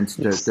 And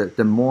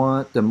the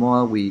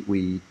more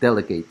we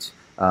delegate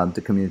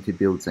the community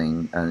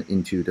building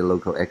into the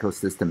local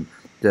ecosystem,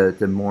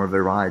 the more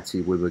variety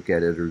we will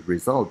get as a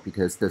result,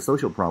 because the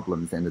social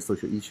problems and the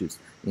social issues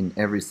in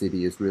every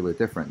city is really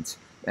different.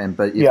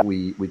 But if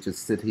we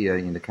just sit here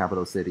in the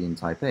capital city in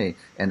Taipei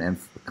and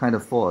kind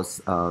of force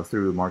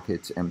through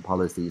market and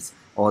policies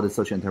all the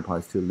social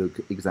enterprise to look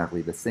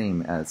exactly the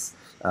same as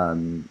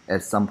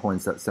at some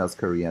points that South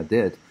Korea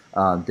did,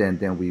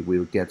 then we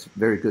will get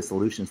very good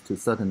solutions to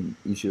certain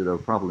issues or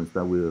problems,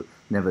 but we'll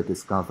never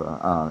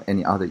discover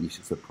any other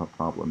issues or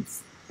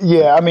problems.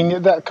 Yeah, I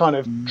mean, that kind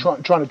of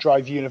trying to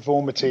drive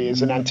uniformity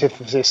is an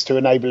antithesis to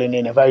enabling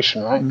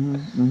innovation, right?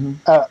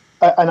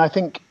 And I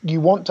think you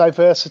want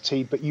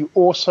diversity, but you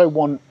also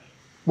want,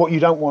 what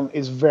you don't want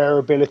is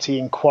variability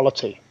in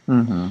quality.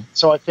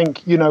 So I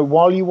think,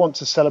 while you want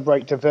to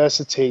celebrate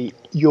diversity,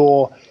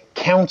 your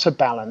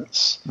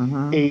counterbalance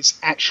is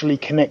actually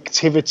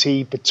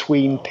connectivity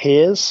between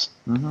peers.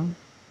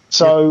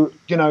 So,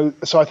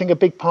 so I think a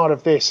big part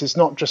of this is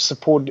not just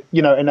support,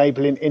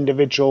 enabling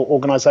individual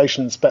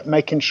organizations, but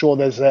making sure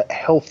there's a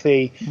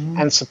healthy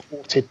and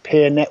supported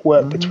peer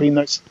network between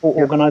those support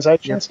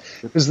organizations,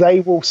 because they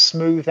will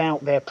smooth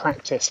out their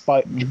practice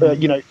by,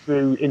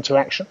 through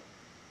interaction.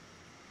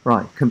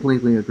 Right.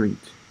 Completely agreed.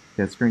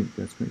 That's great.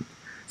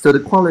 So the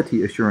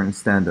quality assurance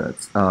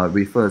standards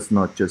refers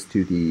not just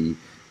to the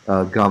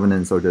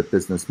governance or the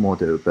business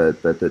model,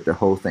 but the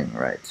whole thing,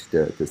 right?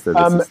 The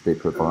services they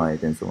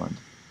provide and so on.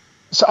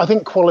 So I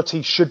think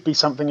quality should be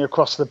something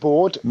across the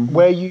board.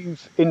 Where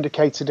you've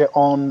indicated it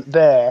on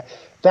there,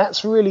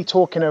 that's really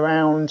talking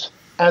around,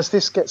 as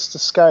this gets to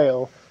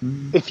scale,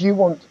 if you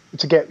want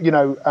to get,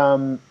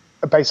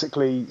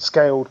 basically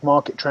scaled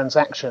market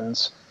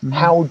transactions,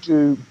 how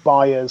do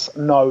buyers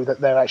know that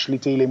they're actually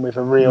dealing with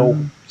a real,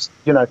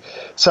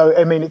 So,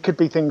 I mean, it could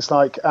be things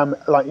like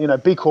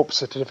B Corp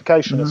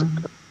certification as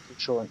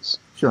insurance.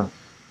 Sure.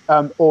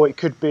 Or it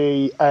could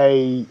be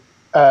a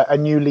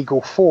new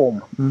legal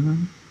form.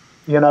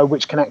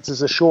 Which can act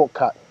as a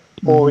shortcut,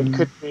 or it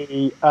could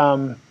be,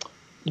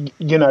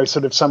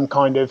 sort of some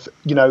kind of,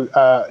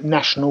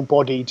 national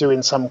body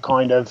doing some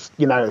kind of,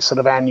 sort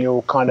of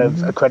annual kind of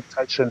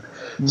accreditation.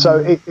 So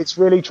it's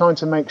really trying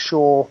to make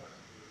sure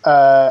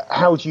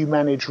how do you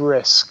manage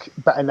risk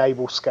but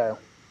enable scale.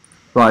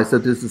 Right. So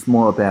this is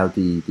more about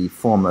the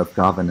form of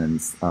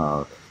governance,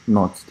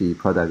 not the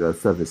product or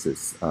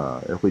services,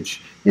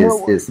 which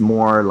is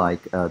more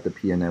like the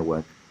peer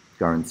network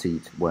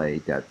guaranteed way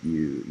that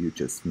you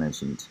just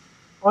mentioned.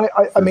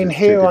 I mean,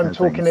 here I'm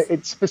talking,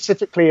 it's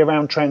specifically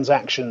around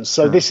transactions.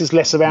 So this is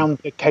less around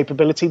the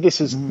capability. This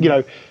is,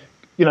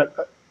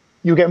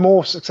 you get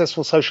more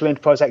successful social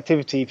enterprise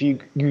activity if you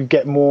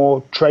get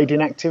more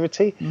trading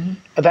activity.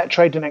 That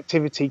trading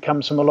activity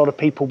comes from a lot of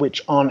people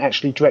which aren't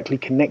actually directly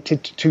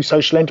connected to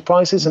social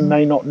enterprises and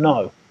may not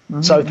know.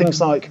 So things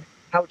like,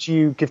 how do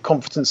you give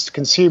confidence to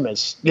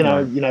consumers?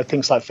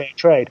 Things like fair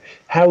trade.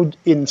 How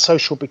in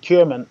social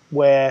procurement,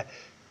 where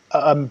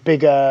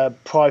bigger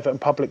private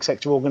and public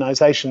sector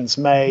organisations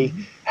may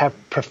have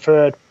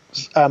preferred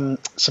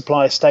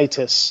supplier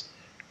status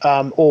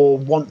or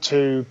want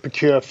to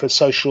procure for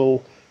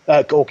social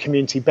or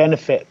community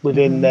benefit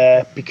within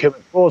their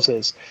procurement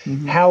clauses.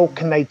 How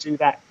can they do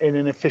that in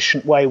an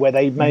efficient way where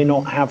they may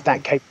not have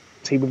that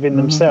capability within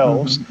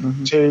themselves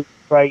to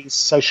raise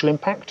social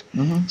impact?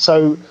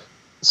 So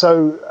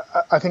So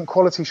I think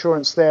quality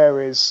assurance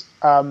there is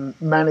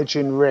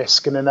managing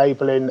risk and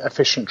enabling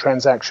efficient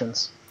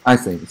transactions. I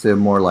see. So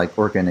more like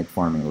organic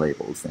farming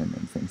labels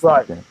and things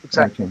like that.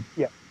 Exactly. Okay.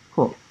 Yeah.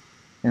 Cool.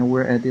 And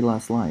we're at the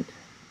last slide.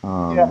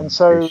 Yeah, and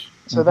so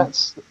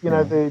that's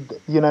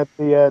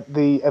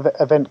the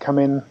event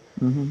coming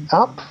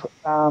up,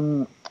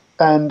 and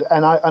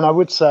I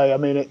would say, I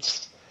mean,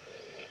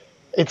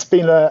 it's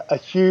been a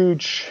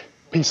huge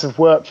piece of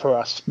work for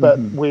us, but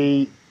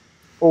we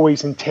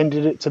always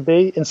intended it to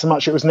be, in so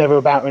much it was never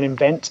about an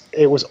event.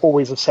 It was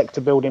always a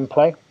sector building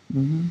play.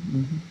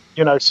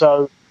 You know,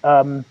 so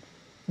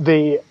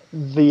the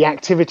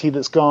activity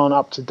that's gone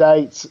up to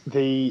date,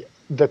 the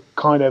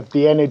kind of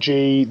the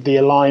energy, the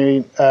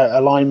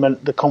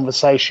alignment, the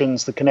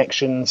conversations, the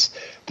connections,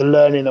 the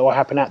learning that will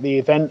happen at the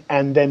event,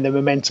 and then the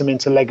momentum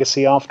into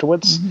legacy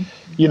afterwards.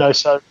 You know,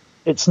 so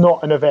it's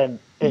not an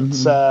event.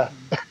 It's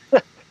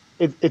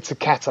it's a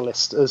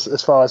catalyst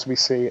as far as we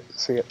see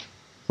it.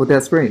 Well,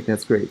 that's great.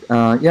 That's great.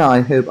 Yeah, I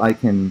hope I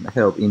can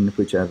help in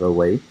whichever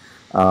way.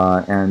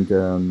 And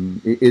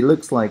it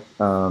looks like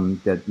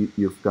that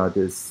you've got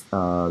this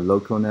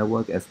local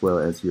network as well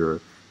as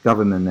your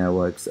government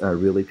networks are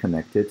really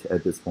connected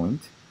at this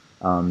point.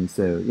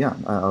 So yeah,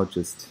 I'll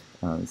just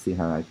see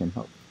how I can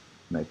help.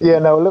 Yeah,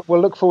 no,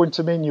 we'll look forward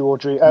to meeting you,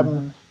 Audrey.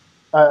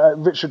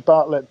 Richard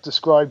Bartlett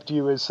described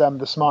you as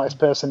the smartest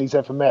person he's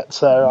ever met.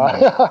 So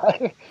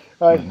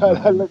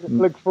I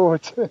look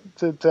forward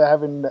to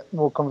having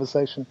more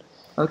conversation.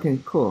 Okay,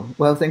 cool.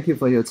 Well, thank you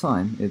for your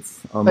time. It's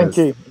almost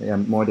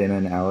more than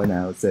an hour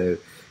now. So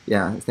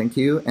yeah, thank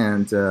you.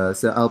 And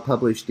so I'll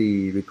publish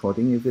the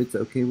recording if it's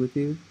okay with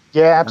you.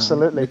 Yeah,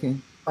 absolutely. Okay,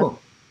 cool.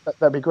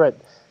 That'd be great.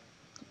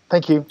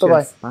 Thank you.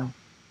 Cheers. Bye-bye. Bye.